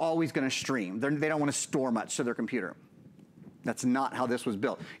almost always gonna stream. They don't wanna store much to their computer. That's not how this was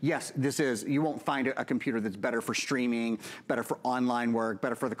built. Yes, this is, you won't find a computer that's better for streaming, better for online work,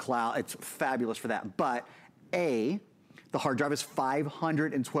 better for the cloud. It's fabulous for that. But the hard drive is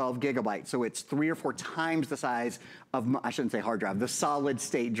 512 gigabytes. So it's 3 or 4 times the size of, I shouldn't say hard drive, the solid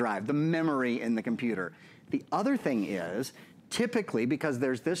state drive, the memory in the computer. The other thing is, typically, because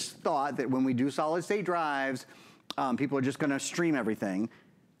there's this thought that when we do solid state drives, people are just gonna stream everything.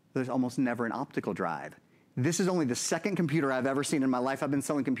 There's almost never an optical drive. This is only the second computer I've ever seen in my life. I've been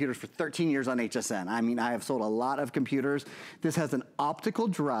selling computers for 13 years on HSN. I mean, I have sold a lot of computers. This has an optical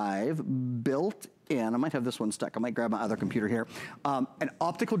drive built in. I might have this one stuck. I might grab my other computer here. An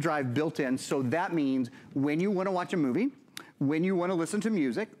optical drive built in, so that means when you wanna watch a movie, when you wanna listen to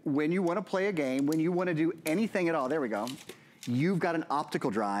music, when you wanna play a game, when you wanna do anything at all, there we go. You've got an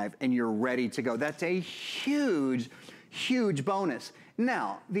optical drive and you're ready to go. That's a huge, huge bonus.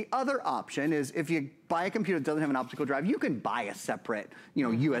 Now, the other option is if you buy a computer that doesn't have an optical drive, you can buy a separate, you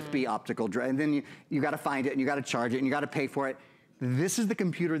know, USB optical drive, and then you gotta find it and you gotta charge it and you gotta pay for it. This is the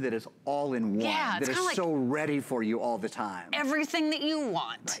computer that is all in one, that is like so ready for you all the time. Everything that you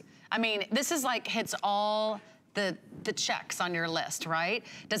want. Right. I mean, this is like hits all the checks on your list, right?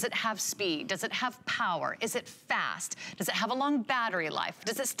 Does it have speed? Does it have power? Is it fast? Does it have a long battery life?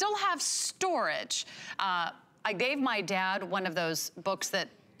 Does it still have storage? I gave my dad one of those books that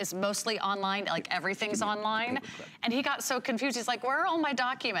is mostly online, like everything's online. And he got so confused. He's like, where are all my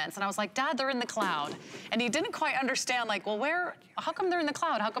documents? And I was like, Dad, they're in the cloud. And he didn't quite understand, like, well, how come they're in the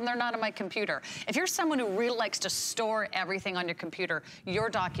cloud? How come they're not on my computer? If you're someone who really likes to store everything on your computer, your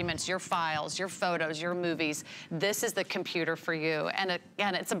documents, your files, your photos, your movies, this is the computer for you. And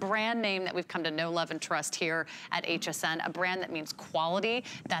again, it's a brand name that we've come to know, love, and trust here at HSN, a brand that means quality.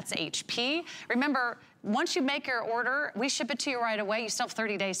 That's HP. Remember, once you make your order, we ship it to you right away. You still have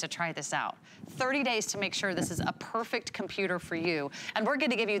 30 days to try this out. 30 days to make sure this is a perfect computer for you. And we're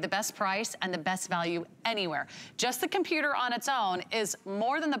gonna give you the best price and the best value anywhere. Just the computer on its own is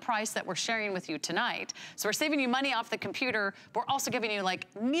more than the price that we're sharing with you tonight. So we're saving you money off the computer. We're also giving you like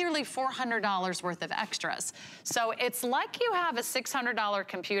nearly $400 worth of extras. So it's like you have a $600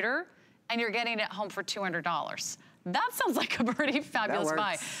 computer and you're getting it home for $200. That sounds like a pretty fabulous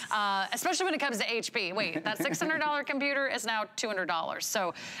buy, especially when it comes to HP. Wait, that $600 computer is now $200.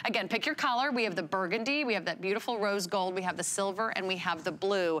 So again, pick your color. We have the burgundy, we have that beautiful rose gold, we have the silver, and we have the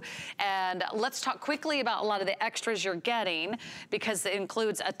blue. And let's talk quickly about a lot of the extras you're getting, because it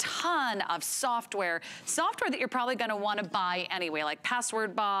includes a ton of software that you're probably gonna wanna buy anyway, like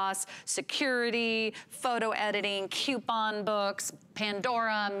Password Boss, security, photo editing, coupon books,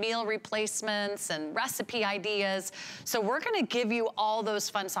 Pandora, meal replacements, and recipe ideas. So we're gonna give you all those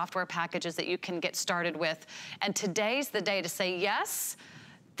fun software packages that you can get started with. And today's the day to say yes.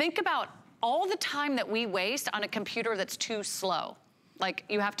 Think about all the time that we waste on a computer that's too slow. Like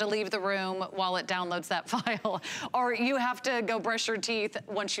you have to leave the room while it downloads that file, or you have to go brush your teeth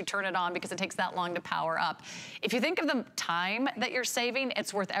once you turn it on because it takes that long to power up. If you think of the time that you're saving,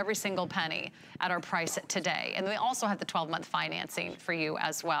 it's worth every single penny at our price today. And we also have the 12-month financing for you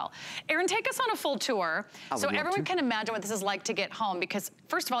as well. Aaron, take us on a full tour so everyone can imagine what this is like to get home, because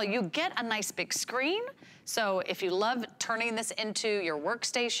first of all, you get a nice big screen. So if you love turning this into your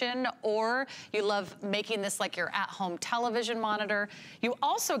workstation, or you love making this like your at-home television monitor, you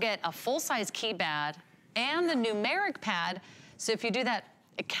also get a full-size keypad and the numeric pad. So if you do that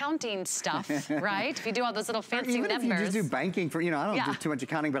accounting stuff, right? If you do all those little fancy numbers. If you just do banking for, I don't do too much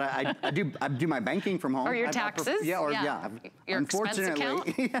accounting, but I do my banking from home. Or your taxes. Your unfortunately,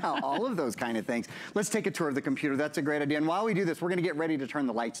 expense account. All of those kind of things. Let's take a tour of the computer. That's a great idea. And while we do this, we're gonna get ready to turn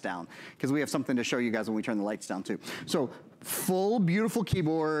the lights down, because we have something to show you guys when we turn the lights down too. So full, beautiful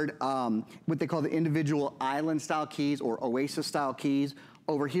keyboard, what they call the individual island style keys or Oasis style keys.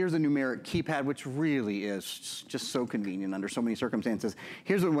 Over here's a numeric keypad, which really is just so convenient under so many circumstances.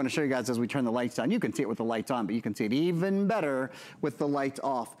 Here's what we want to show you guys as we turn the lights down. You can see it with the lights on, but you can see it even better with the lights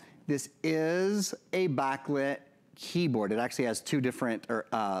off. This is a backlit keyboard. It actually has two different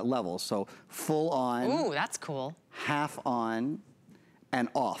levels. So full on. Ooh, that's cool. Half on and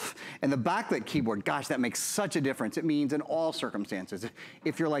off. And the backlit keyboard, gosh, that makes such a difference. It means in all circumstances.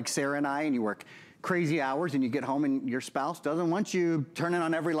 If you're like Sarah and I and you work crazy hours and you get home and your spouse doesn't want you turning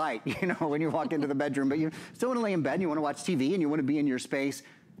on every light, when you walk into the bedroom, but you still want to lay in bed and you want to watch TV and you want to be in your space,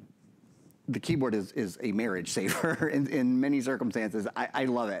 the keyboard is a marriage saver in many circumstances. I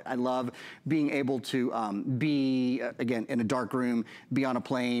love it. I love being able to be, again, in a dark room, be on a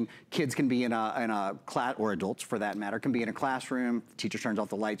plane. Kids can be in a class, or adults for that matter, can be in a classroom. Teacher turns off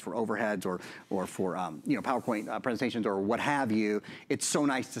the lights for overheads or for PowerPoint presentations or what have you. It's so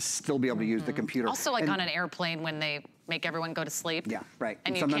nice to still be able to use the computer. Also like on an airplane when they make everyone go to sleep. Yeah, right.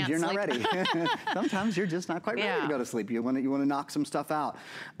 And sometimes you're not sleep. ready. Sometimes you're just not quite ready to go to sleep. You want to knock some stuff out.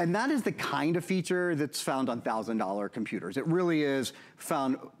 And that is the kind of feature that's found on $1,000 computers. It really is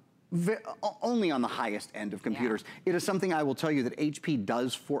found only on the highest end of computers. It is something I will tell you that HP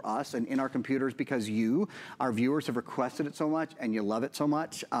does for us and in our computers, because you, our viewers, have requested it so much and you love it so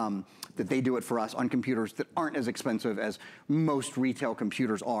much that they do it for us on computers that aren't as expensive as most retail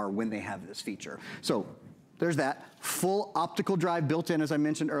computers are when they have this feature. So there's that. Full optical drive built in, as I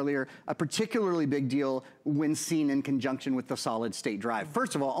mentioned earlier, a particularly big deal when seen in conjunction with the solid state drive.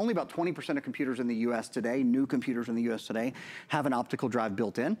 First of all, only about 20% of computers in the US today, new computers in the US today, have an optical drive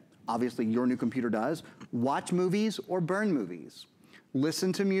built in. Obviously, your new computer does. Watch movies or burn movies.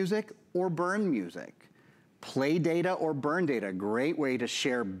 Listen to music or burn music. Play data or burn data. Great way to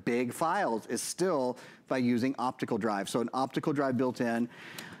share big files is still by using optical drive. So an optical drive built in.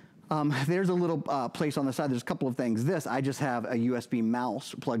 There's a little place on the side. There's a couple of things. I just have a USB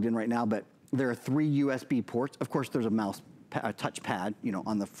mouse plugged in right now, but there are 3 USB ports. Of course, there's a mouse touchpad,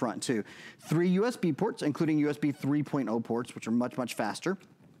 on the front too. 3 USB ports, including USB 3.0 ports, which are much, much faster.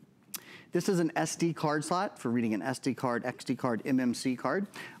 This is an SD card slot for reading an SD card, XD card, MMC card.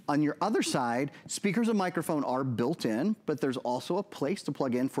 On your other side, speakers and microphone are built in, but there's also a place to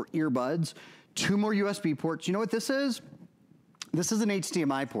plug in for earbuds. 2 more USB ports. You know what this is? This is an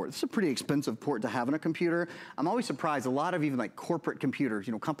HDMI port. This is a pretty expensive port to have on a computer. I'm always surprised, a lot of even like corporate computers,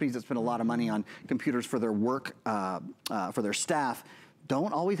 companies that spend a lot of money on computers for their work, for their staff,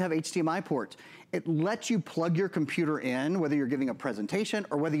 don't always have HDMI ports. It lets you plug your computer in, whether you're giving a presentation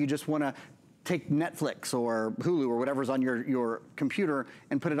or whether you just wanna take Netflix or Hulu or whatever's on your computer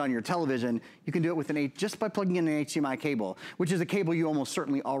and put it on your television. You can do it with just by plugging in an HDMI cable, which is a cable you almost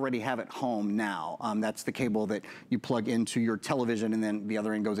certainly already have at home now. That's the cable that you plug into your television, and then the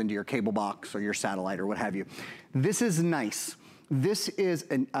other end goes into your cable box or your satellite or what have you. This is nice This is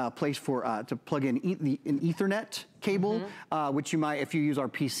a place for to plug in an Ethernet cable, which you might, if you use our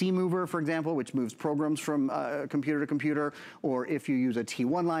PC mover, for example, which moves programs from computer to computer, or if you use a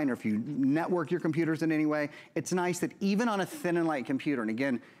T1 line, or if you network your computers in any way, it's nice that even on a thin and light computer, and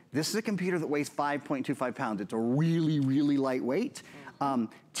again, this is a computer that weighs 5.25 pounds. It's a really, really lightweight.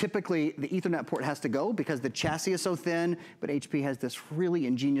 Typically, the Ethernet port has to go because the chassis is so thin, but HP has this really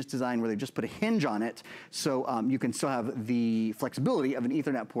ingenious design where they just put a hinge on it, so you can still have the flexibility of an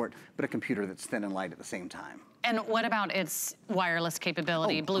Ethernet port, but a computer that's thin and light at the same time. And what about its wireless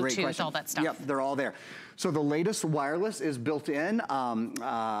capability, Bluetooth, all that stuff? Yep, they're all there. So the latest wireless is built in,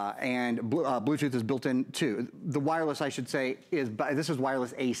 and Bluetooth is built in too. The wireless, I should say, this is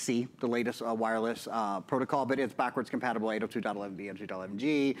wireless AC, the latest wireless protocol, but it's backwards compatible, 802.11b,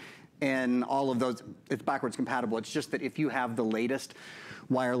 802.11g, and all of those, it's backwards compatible. It's just that if you have the latest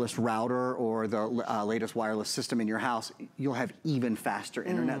wireless router or the latest wireless system in your house, you'll have even faster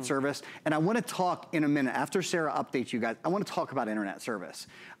internet service. And I want to talk in a minute, after Sarah updates you guys, I want to talk about internet service.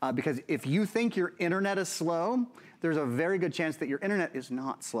 Because if you think your internet is slow, there's a very good chance that your internet is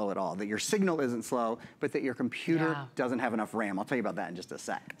not slow at all, that your signal isn't slow, but that your computer doesn't have enough RAM. I'll tell you about that in just a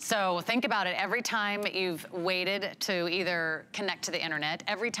sec. So think about it. Every time you've waited to either connect to the internet,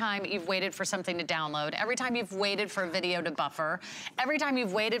 every time you've waited for something to download, every time you've waited for a video to buffer, every time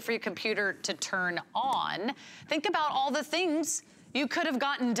you've waited for your computer to turn on, think about all the things you could have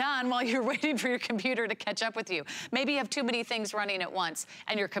gotten done while you're waiting for your computer to catch up with you. Maybe you have too many things running at once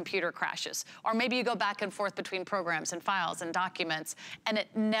and your computer crashes. Or maybe you go back and forth between programs and files and documents and it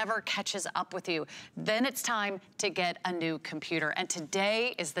never catches up with you. Then it's time to get a new computer. And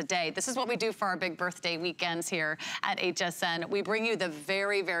today is the day. This is what we do for our big birthday weekends here at HSN. We bring you the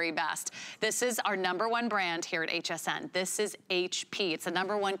very, very best. This is our #1 brand here at HSN. This is HP. It's the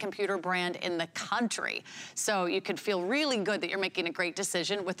 #1 computer brand in the country. So you can feel really good that you're making a great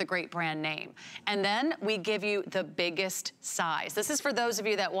decision with a great brand name. And then we give you the biggest size. This is for those of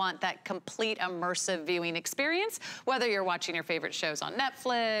you that want that complete immersive viewing experience, whether you're watching your favorite shows on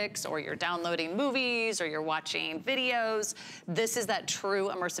Netflix, or you're downloading movies, or you're watching videos. This is that true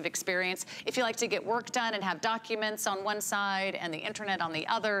immersive experience. If you like to get work done and have documents on one side and the internet on the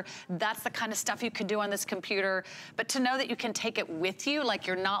other, that's the kind of stuff you can do on this computer. But to know that you can take it with you, like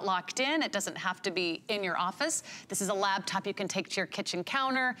you're not locked in, it doesn't have to be in your office. This is a laptop you can take to your kitchen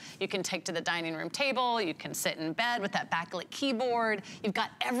counter, you can take to the dining room table, you can sit in bed with that backlit keyboard. You've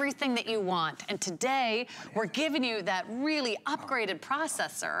got everything that you want. And today, we're giving you that really upgraded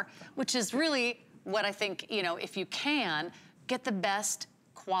processor, which is really what I think, you know, if you can, get the best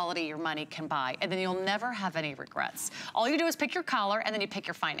quality your money can buy, and then you'll never have any regrets. All you do is pick your color, and then you pick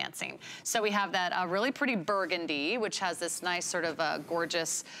your financing. So we have that really pretty burgundy, which has this nice sort of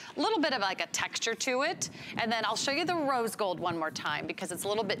gorgeous, little bit of like a texture to it. And then I'll show you the rose gold one more time because it's a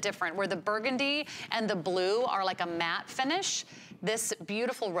little bit different, where the burgundy and the blue are like a matte finish. This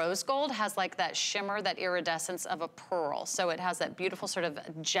beautiful rose gold has like that shimmer, that iridescence of a pearl. So it has that beautiful sort of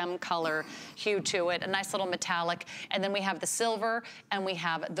gem color hue to it, a nice little metallic. And then we have the silver and we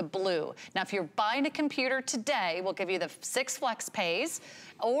have the blue. Now, if you're buying a computer today, we'll give you the 6 flex pays,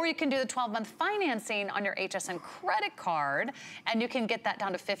 or you can do the 12-month financing on your HSN credit card, and you can get that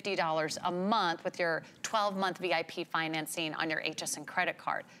down to $50 a month with your 12-month VIP financing on your HSN credit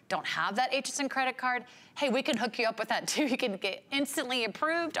card. Don't have that HSN credit card? Hey, we can hook you up with that too. You can get instantly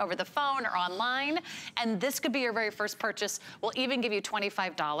approved over the phone or online, and this could be your very first purchase. We'll even give you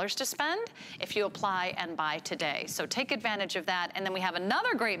 $25 to spend if you apply and buy today. So take advantage of that. And then we have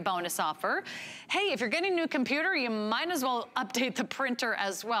another great bonus offer. Hey, if you're getting a new computer, you might as well update the printer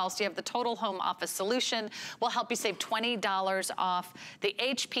as well. So you have the total home office solution. We'll help you save $20 off the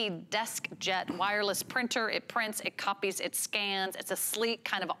HP DeskJet wireless printer. It prints, it copies, it scans. It's a sleek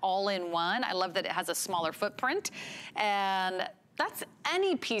kind of all-in-one. I love that it has a smaller footprint. And that's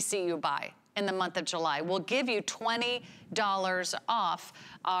any PC you buy in the month of July. We'll give you $20 off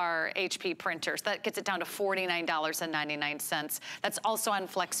our HP printers. That gets it down to $49.99. That's also on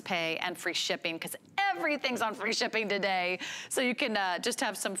FlexPay and free shipping, because everything's on free shipping today. So you can just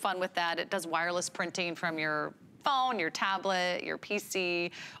have some fun with that. It does wireless printing from your phone, your tablet, your PC,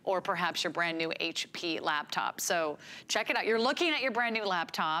 or perhaps your brand new HP laptop. So check it out. You're looking at your brand new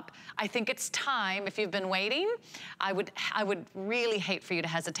laptop. I think it's time, if you've been waiting, I would really hate for you to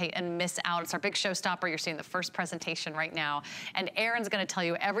hesitate and miss out. It's our big showstopper. You're seeing the first presentation right now. And Aaron's gonna tell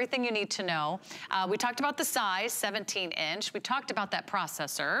you everything you need to know. We talked about the size, 17-inch. We talked about that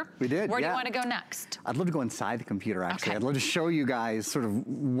processor. We did, Where do you wanna go next? I'd love to go inside the computer, actually. Okay. I'd love to show you guys sort of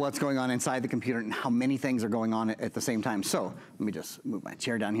what's going on inside the computer and how many things are going on it at the same time. So let me just move my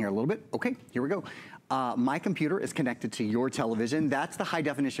chair down here a little bit. Okay, here we go. My computer is connected to your television. That's the high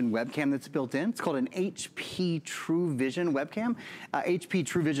definition webcam that's built in. It's called an HP True Vision webcam. HP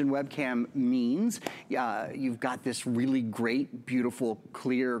True Vision webcam means you've got this really great, beautiful,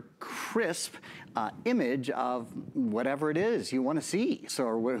 clear, crisp image of whatever it is you want to see, so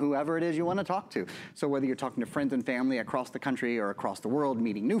or whoever it is you want to talk to. So whether you're talking to friends and family across the country or across the world,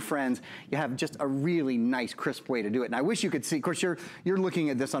 meeting new friends, you have just a really nice, crisp way to do it. And I wish you could see, of course, you're looking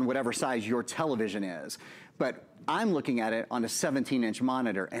at this on whatever size your television is, but I'm looking at it on a 17-inch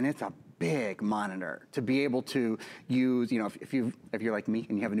monitor, and it's a big monitor to be able to use, you know, if you're like me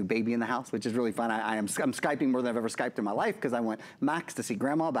and you have a new baby in the house, which is really fun. I'm Skyping more than I've ever Skyped in my life because I went Max to see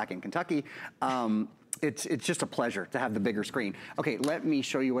Grandma back in Kentucky. It's just a pleasure to have the bigger screen. Okay, let me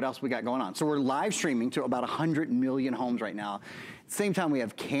show you what else we got going on. So we're live streaming to about 100 million homes right now. Same time, we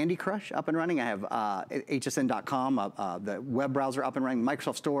have Candy Crush up and running. I have hsn.com, the web browser up and running,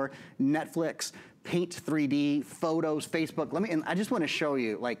 Microsoft Store, Netflix, Paint 3D, Photos, Facebook. And I just want to show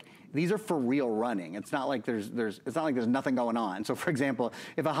you, like, these are for real running. It's not like there's nothing going on. So for example,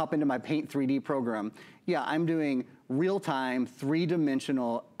 if I hop into my Paint 3D program, yeah, I'm doing real-time,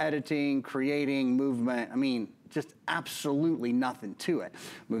 three-dimensional editing, creating, movement. I mean, just absolutely nothing to it.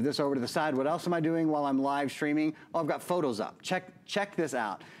 Move this over to the side. What else am I doing while I'm live streaming? Oh, I've got photos up. Check this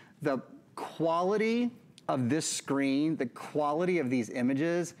out. The quality of this screen, the quality of these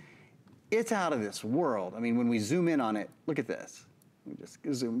images, it's out of this world. I mean, when we zoom in on it, look at this. Let me just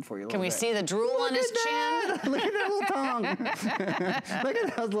zoom for you a little bit. Can we see the drool on his chin? Look at that little tongue. Look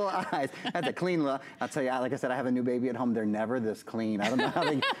at those little eyes. That's a clean look. I'll tell you, like I said, I have a new baby at home. They're never this clean. I don't know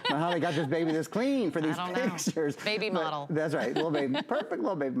how they got this baby this clean for these pictures. Baby model. That's right, little baby, perfect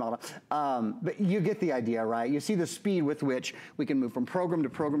little baby model. But you get the idea, right? You see the speed with which we can move from program to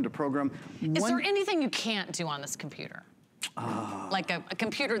program to program. Is there anything you can't do on this computer? Like a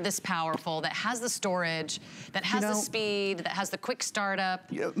computer this powerful that has the storage, that has the speed, that has the quick startup.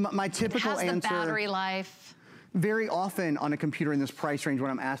 Yeah, my typical answer. Has the battery life. Very often on a computer in this price range,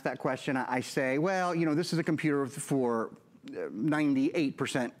 when I'm asked that question, I say, well, you know, this is a computer for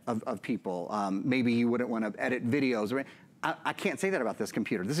 98% of people. Maybe you wouldn't want to edit videos. I can't say that about this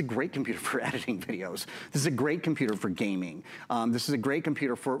computer. This is a great computer for editing videos. This is a great computer for gaming. This is a great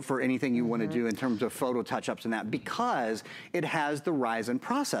computer for anything you want to do in terms of photo touch-ups and that, because it has the Ryzen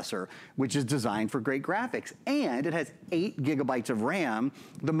processor, which is designed for great graphics. And it has 8 gigabytes of RAM,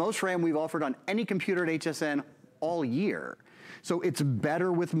 the most RAM we've offered on any computer at HSN all year. So it's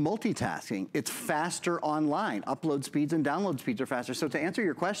better with multitasking. It's faster online. Upload speeds and download speeds are faster. So to answer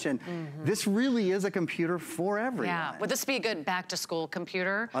your question, this really is a computer for everyone. Yeah, would this be a good back-to-school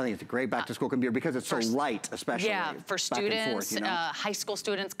computer? I think it's a great back-to-school computer because it's so light, especially. Yeah, for students, high school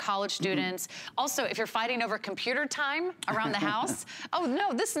students, college students. Also, if you're fighting over computer time around the house, oh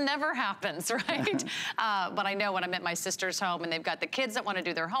no, this never happens, right? But I know when I'm at my sister's home and they've got the kids that want to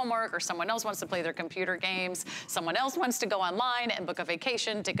do their homework, or someone else wants to play their computer games, someone else wants to go online and book a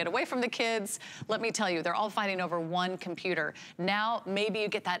vacation to get away from the kids. Let me tell you, they're all fighting over one computer. Now, maybe you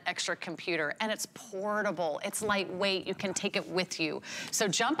get that extra computer, and it's portable. It's lightweight. You can take it with you. So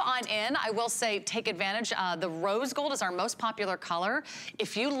jump on in. I will say, take advantage. The rose gold is our most popular color.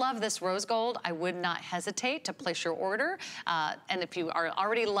 If you love this rose gold, I would not hesitate to place your order. And if you are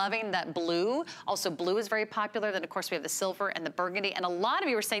already loving that blue, also blue is very popular. Then, of course, we have the silver and the burgundy. And a lot of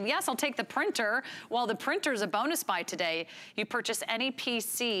you are saying, yes, I'll take the printer. Well, the printer is a bonus buy today. You purchase any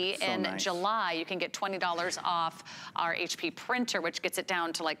PC in July, you can get $20 off our HP printer, which gets it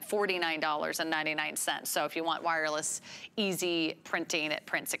down to like $49.99. So if you want wireless, easy printing, it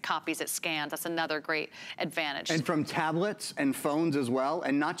prints, it copies, it scans. That's another great advantage. And from tablets and phones as well,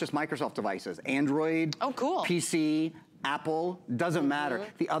 and not just Microsoft devices, Android, PC, Apple, doesn't matter.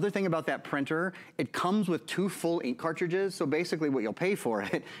 The other thing about that printer, it comes with 2 full ink cartridges. So basically what you'll pay for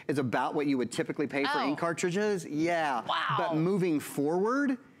it is about what you would typically pay for ink cartridges. Yeah. Wow. But moving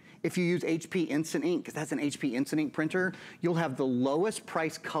forward, if you use HP Instant Ink, because that's an HP Instant Ink printer, you'll have the lowest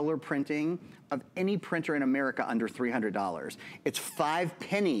price color printing of any printer in America under $300. It's 5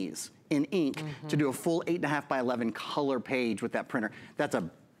 pennies in ink to do a full 8.5 by 11 color page with that printer. That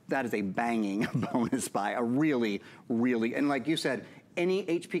is a banging bonus buy, a really, and like you said, any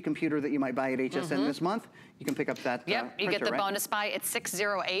HP computer that you might buy at HSN this month, you can pick up that Yep, you get the bonus buy. It's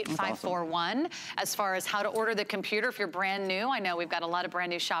 608-541. Awesome. As far as how to order the computer, if you're brand new, I know we've got a lot of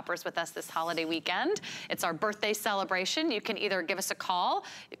brand new shoppers with us this holiday weekend. It's our birthday celebration. You can either give us a call,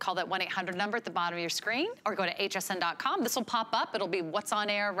 call that 1-800 number at the bottom of your screen, or go to hsn.com. This will pop up. It'll be what's on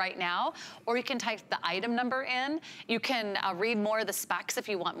air right now, or you can type the item number in. You can read more of the specs if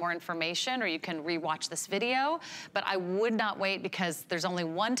you want more information, or you can rewatch this video. But I would not wait, because there's only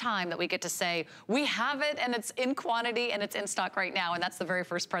one time that we get to say, we have it, and it's in quantity, and it's in stock right now, and that's the very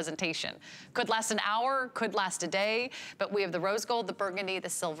first presentation. Could last an hour, could last a day, but we have the rose gold, the burgundy, the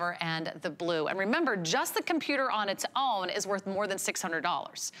silver, and the blue. And remember, just the computer on its own is worth more than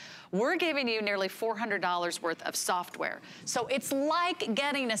 $600. We're giving you nearly $400 worth of software. So it's like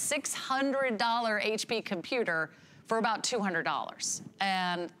getting a $600 HP computer for about $200.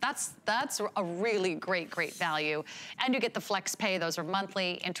 And that's a really great value. And you get the flex pay. Those are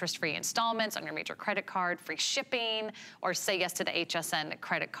monthly interest-free installments on your major credit card, free shipping, or say yes to the HSN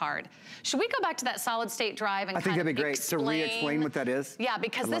credit card. Should we go back to that solid state drive and I think that'd be great to re-explain what that is. Yeah,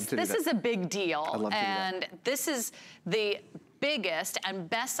 because this is a big deal. I'd love to do that. And this is the biggest and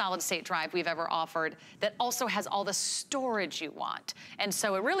best solid state drive we've ever offered that also has all the storage you want. And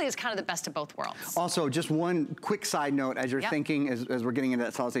so it really is kind of the best of both worlds. Also, just one quick side note as you're thinking, as we're getting into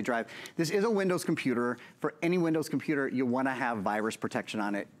that solid state drive, this is a Windows computer. For any Windows computer, you want to have virus protection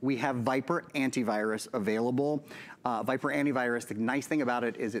on it. We have Viper antivirus available. Viper antivirus, the nice thing about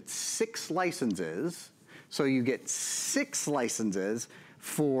it is it's 6 licenses. So you get 6 licenses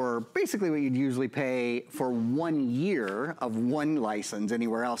for basically what you'd usually pay for 1 year of one license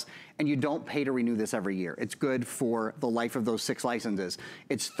anywhere else, and you don't pay to renew this every year. It's good for the life of those 6 licenses.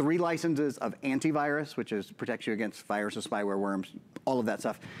 It's 3 licenses of antivirus, which protects you against viruses, spyware, worms, all of that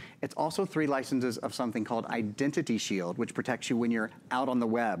stuff. It's also 3 licenses of something called Identity Shield, which protects you when you're out on the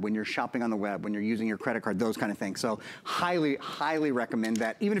web, when you're shopping on the web, when you're using your credit card, those kind of things. So highly recommend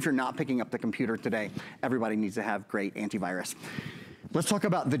that. Even if you're not picking up the computer today, everybody needs to have great antivirus. Let's talk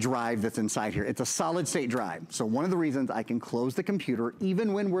about the drive that's inside here. It's a solid state drive. So one of the reasons I can close the computer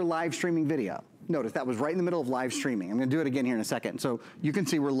even when we're live streaming video. Notice that was right in the middle of live streaming. I'm gonna do it again here in a second. So you can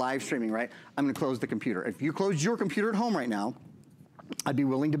see we're live streaming, right? I'm gonna close the computer. If you closed your computer at home right now, I'd be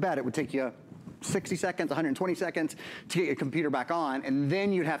willing to bet it would take you 60 seconds, 120 seconds to get your computer back on, and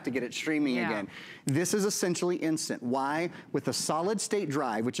then you'd have to get it streaming again. This is essentially instant. Why? With a solid state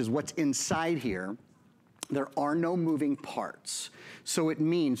drive, which is what's inside here, there are no moving parts. So it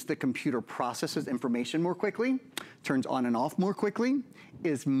means the computer processes information more quickly, turns on and off more quickly,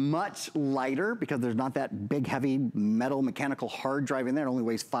 is much lighter because there's not that big, heavy metal mechanical hard drive in there. It only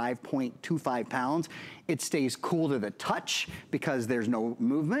weighs 5.25 pounds. It stays cool to the touch because there's no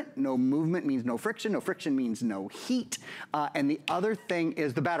movement. No movement means no friction. No friction means no heat. And the other thing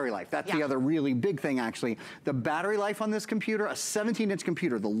is the battery life. That's the other really big thing, actually. The battery life on this computer, a 17-inch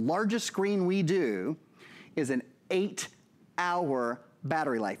computer, the largest screen we do, is an 8-hour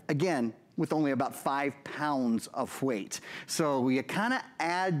battery life. Again, with only about 5 pounds of weight. So you kind of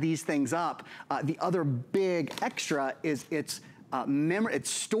add these things up. The other big extra is its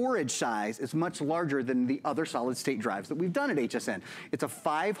storage size is much larger than the other solid state drives that we've done at HSN. It's a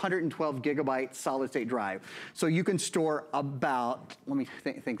 512 gigabyte solid state drive. So you can store about, let me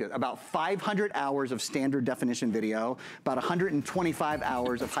think about 500 hours of standard definition video, about 125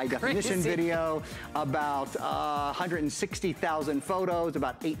 hours of high definition video, about 160,000 photos,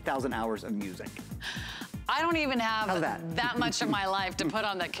 about 8,000 hours of music. I don't even have that much of my life to put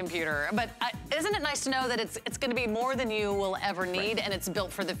on that computer. But isn't it nice to know that it's gonna be more than you will ever need, and it's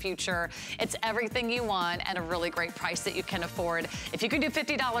built for the future. It's everything you want at a really great price that you can afford. If you can do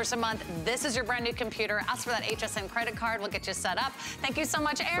 $50 a month, this is your brand new computer. Ask for that HSN credit card. We'll get you set up. Thank you so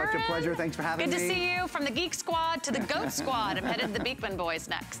much, Aaron. Such a pleasure. Thanks for having me. Good to see you. From the Geek Squad to the Goat Squad. I'm headed to the Beekman Boys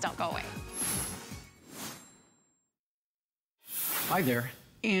next. Don't go away. Hi there.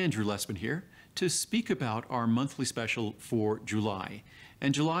 Andrew Lessman here to speak about our monthly special for July.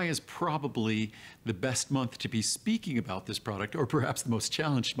 And July is probably the best month to be speaking about this product, or perhaps the most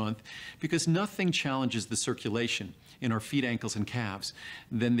challenged month, because nothing challenges the circulation in our feet, ankles, and calves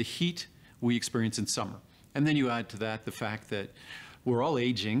than the heat we experience in summer. And then you add to that the fact that we're all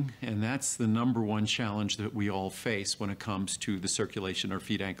aging, and that's the #1 challenge that we all face when it comes to the circulation of our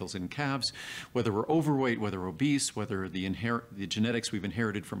feet, ankles, and calves. Whether we're overweight, whether obese, whether the genetics we've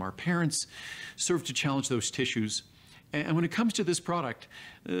inherited from our parents serve to challenge those tissues. And when it comes to this product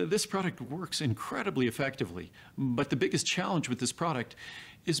works incredibly effectively. But the biggest challenge with this product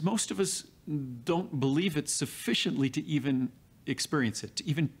is most of us don't believe it sufficiently to even experience it, to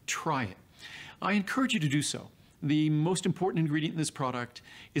even try it. I encourage you to do so. The most important ingredient in this product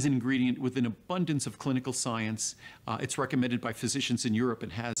is an ingredient with an abundance of clinical science. It's recommended by physicians in Europe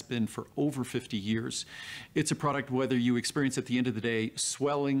and has been for over 50 years. It's a product whether you experience at the end of the day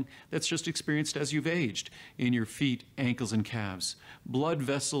swelling that's just experienced as you've aged in your feet, ankles, and calves, blood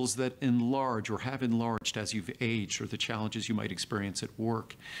vessels that enlarge or have enlarged as you've aged, or the challenges you might experience at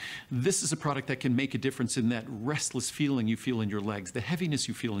work. This is a product that can make a difference in that restless feeling you feel in your legs, the heaviness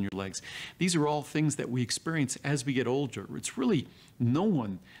you feel in your legs. These are all things that we experience as we get older. It's really no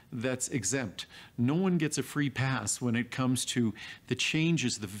one that's exempt. No one gets a free pass when it comes to the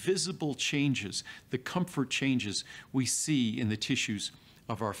changes, the visible changes, the comfort changes we see in the tissues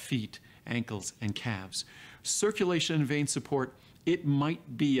of our feet, ankles, and calves. Circulation and vein support, it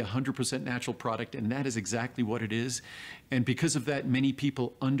might be a 100% natural product, and that is exactly what it is. And because of that, many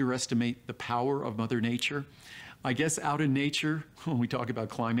people underestimate the power of Mother Nature. I guess out in nature, when we talk about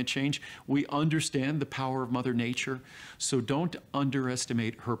climate change, we understand the power of Mother Nature, so don't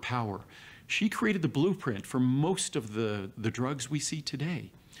underestimate her power. She created the blueprint for most of the drugs we see today.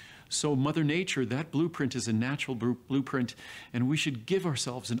 So Mother Nature, that blueprint is a natural blueprint, and we should give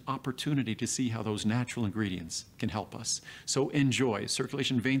ourselves an opportunity to see how those natural ingredients can help us. So enjoy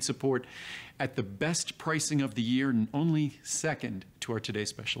circulation vein support at the best pricing of the year and only second to our Today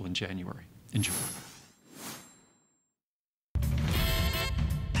Special in January. Enjoy.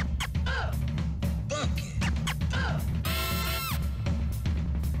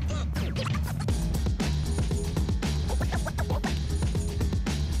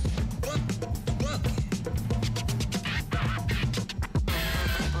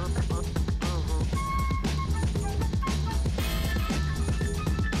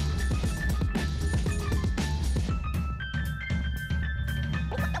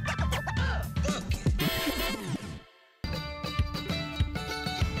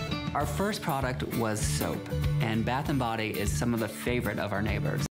 Our first product was soap, and Bath & Body is some of the favorite of our neighbors.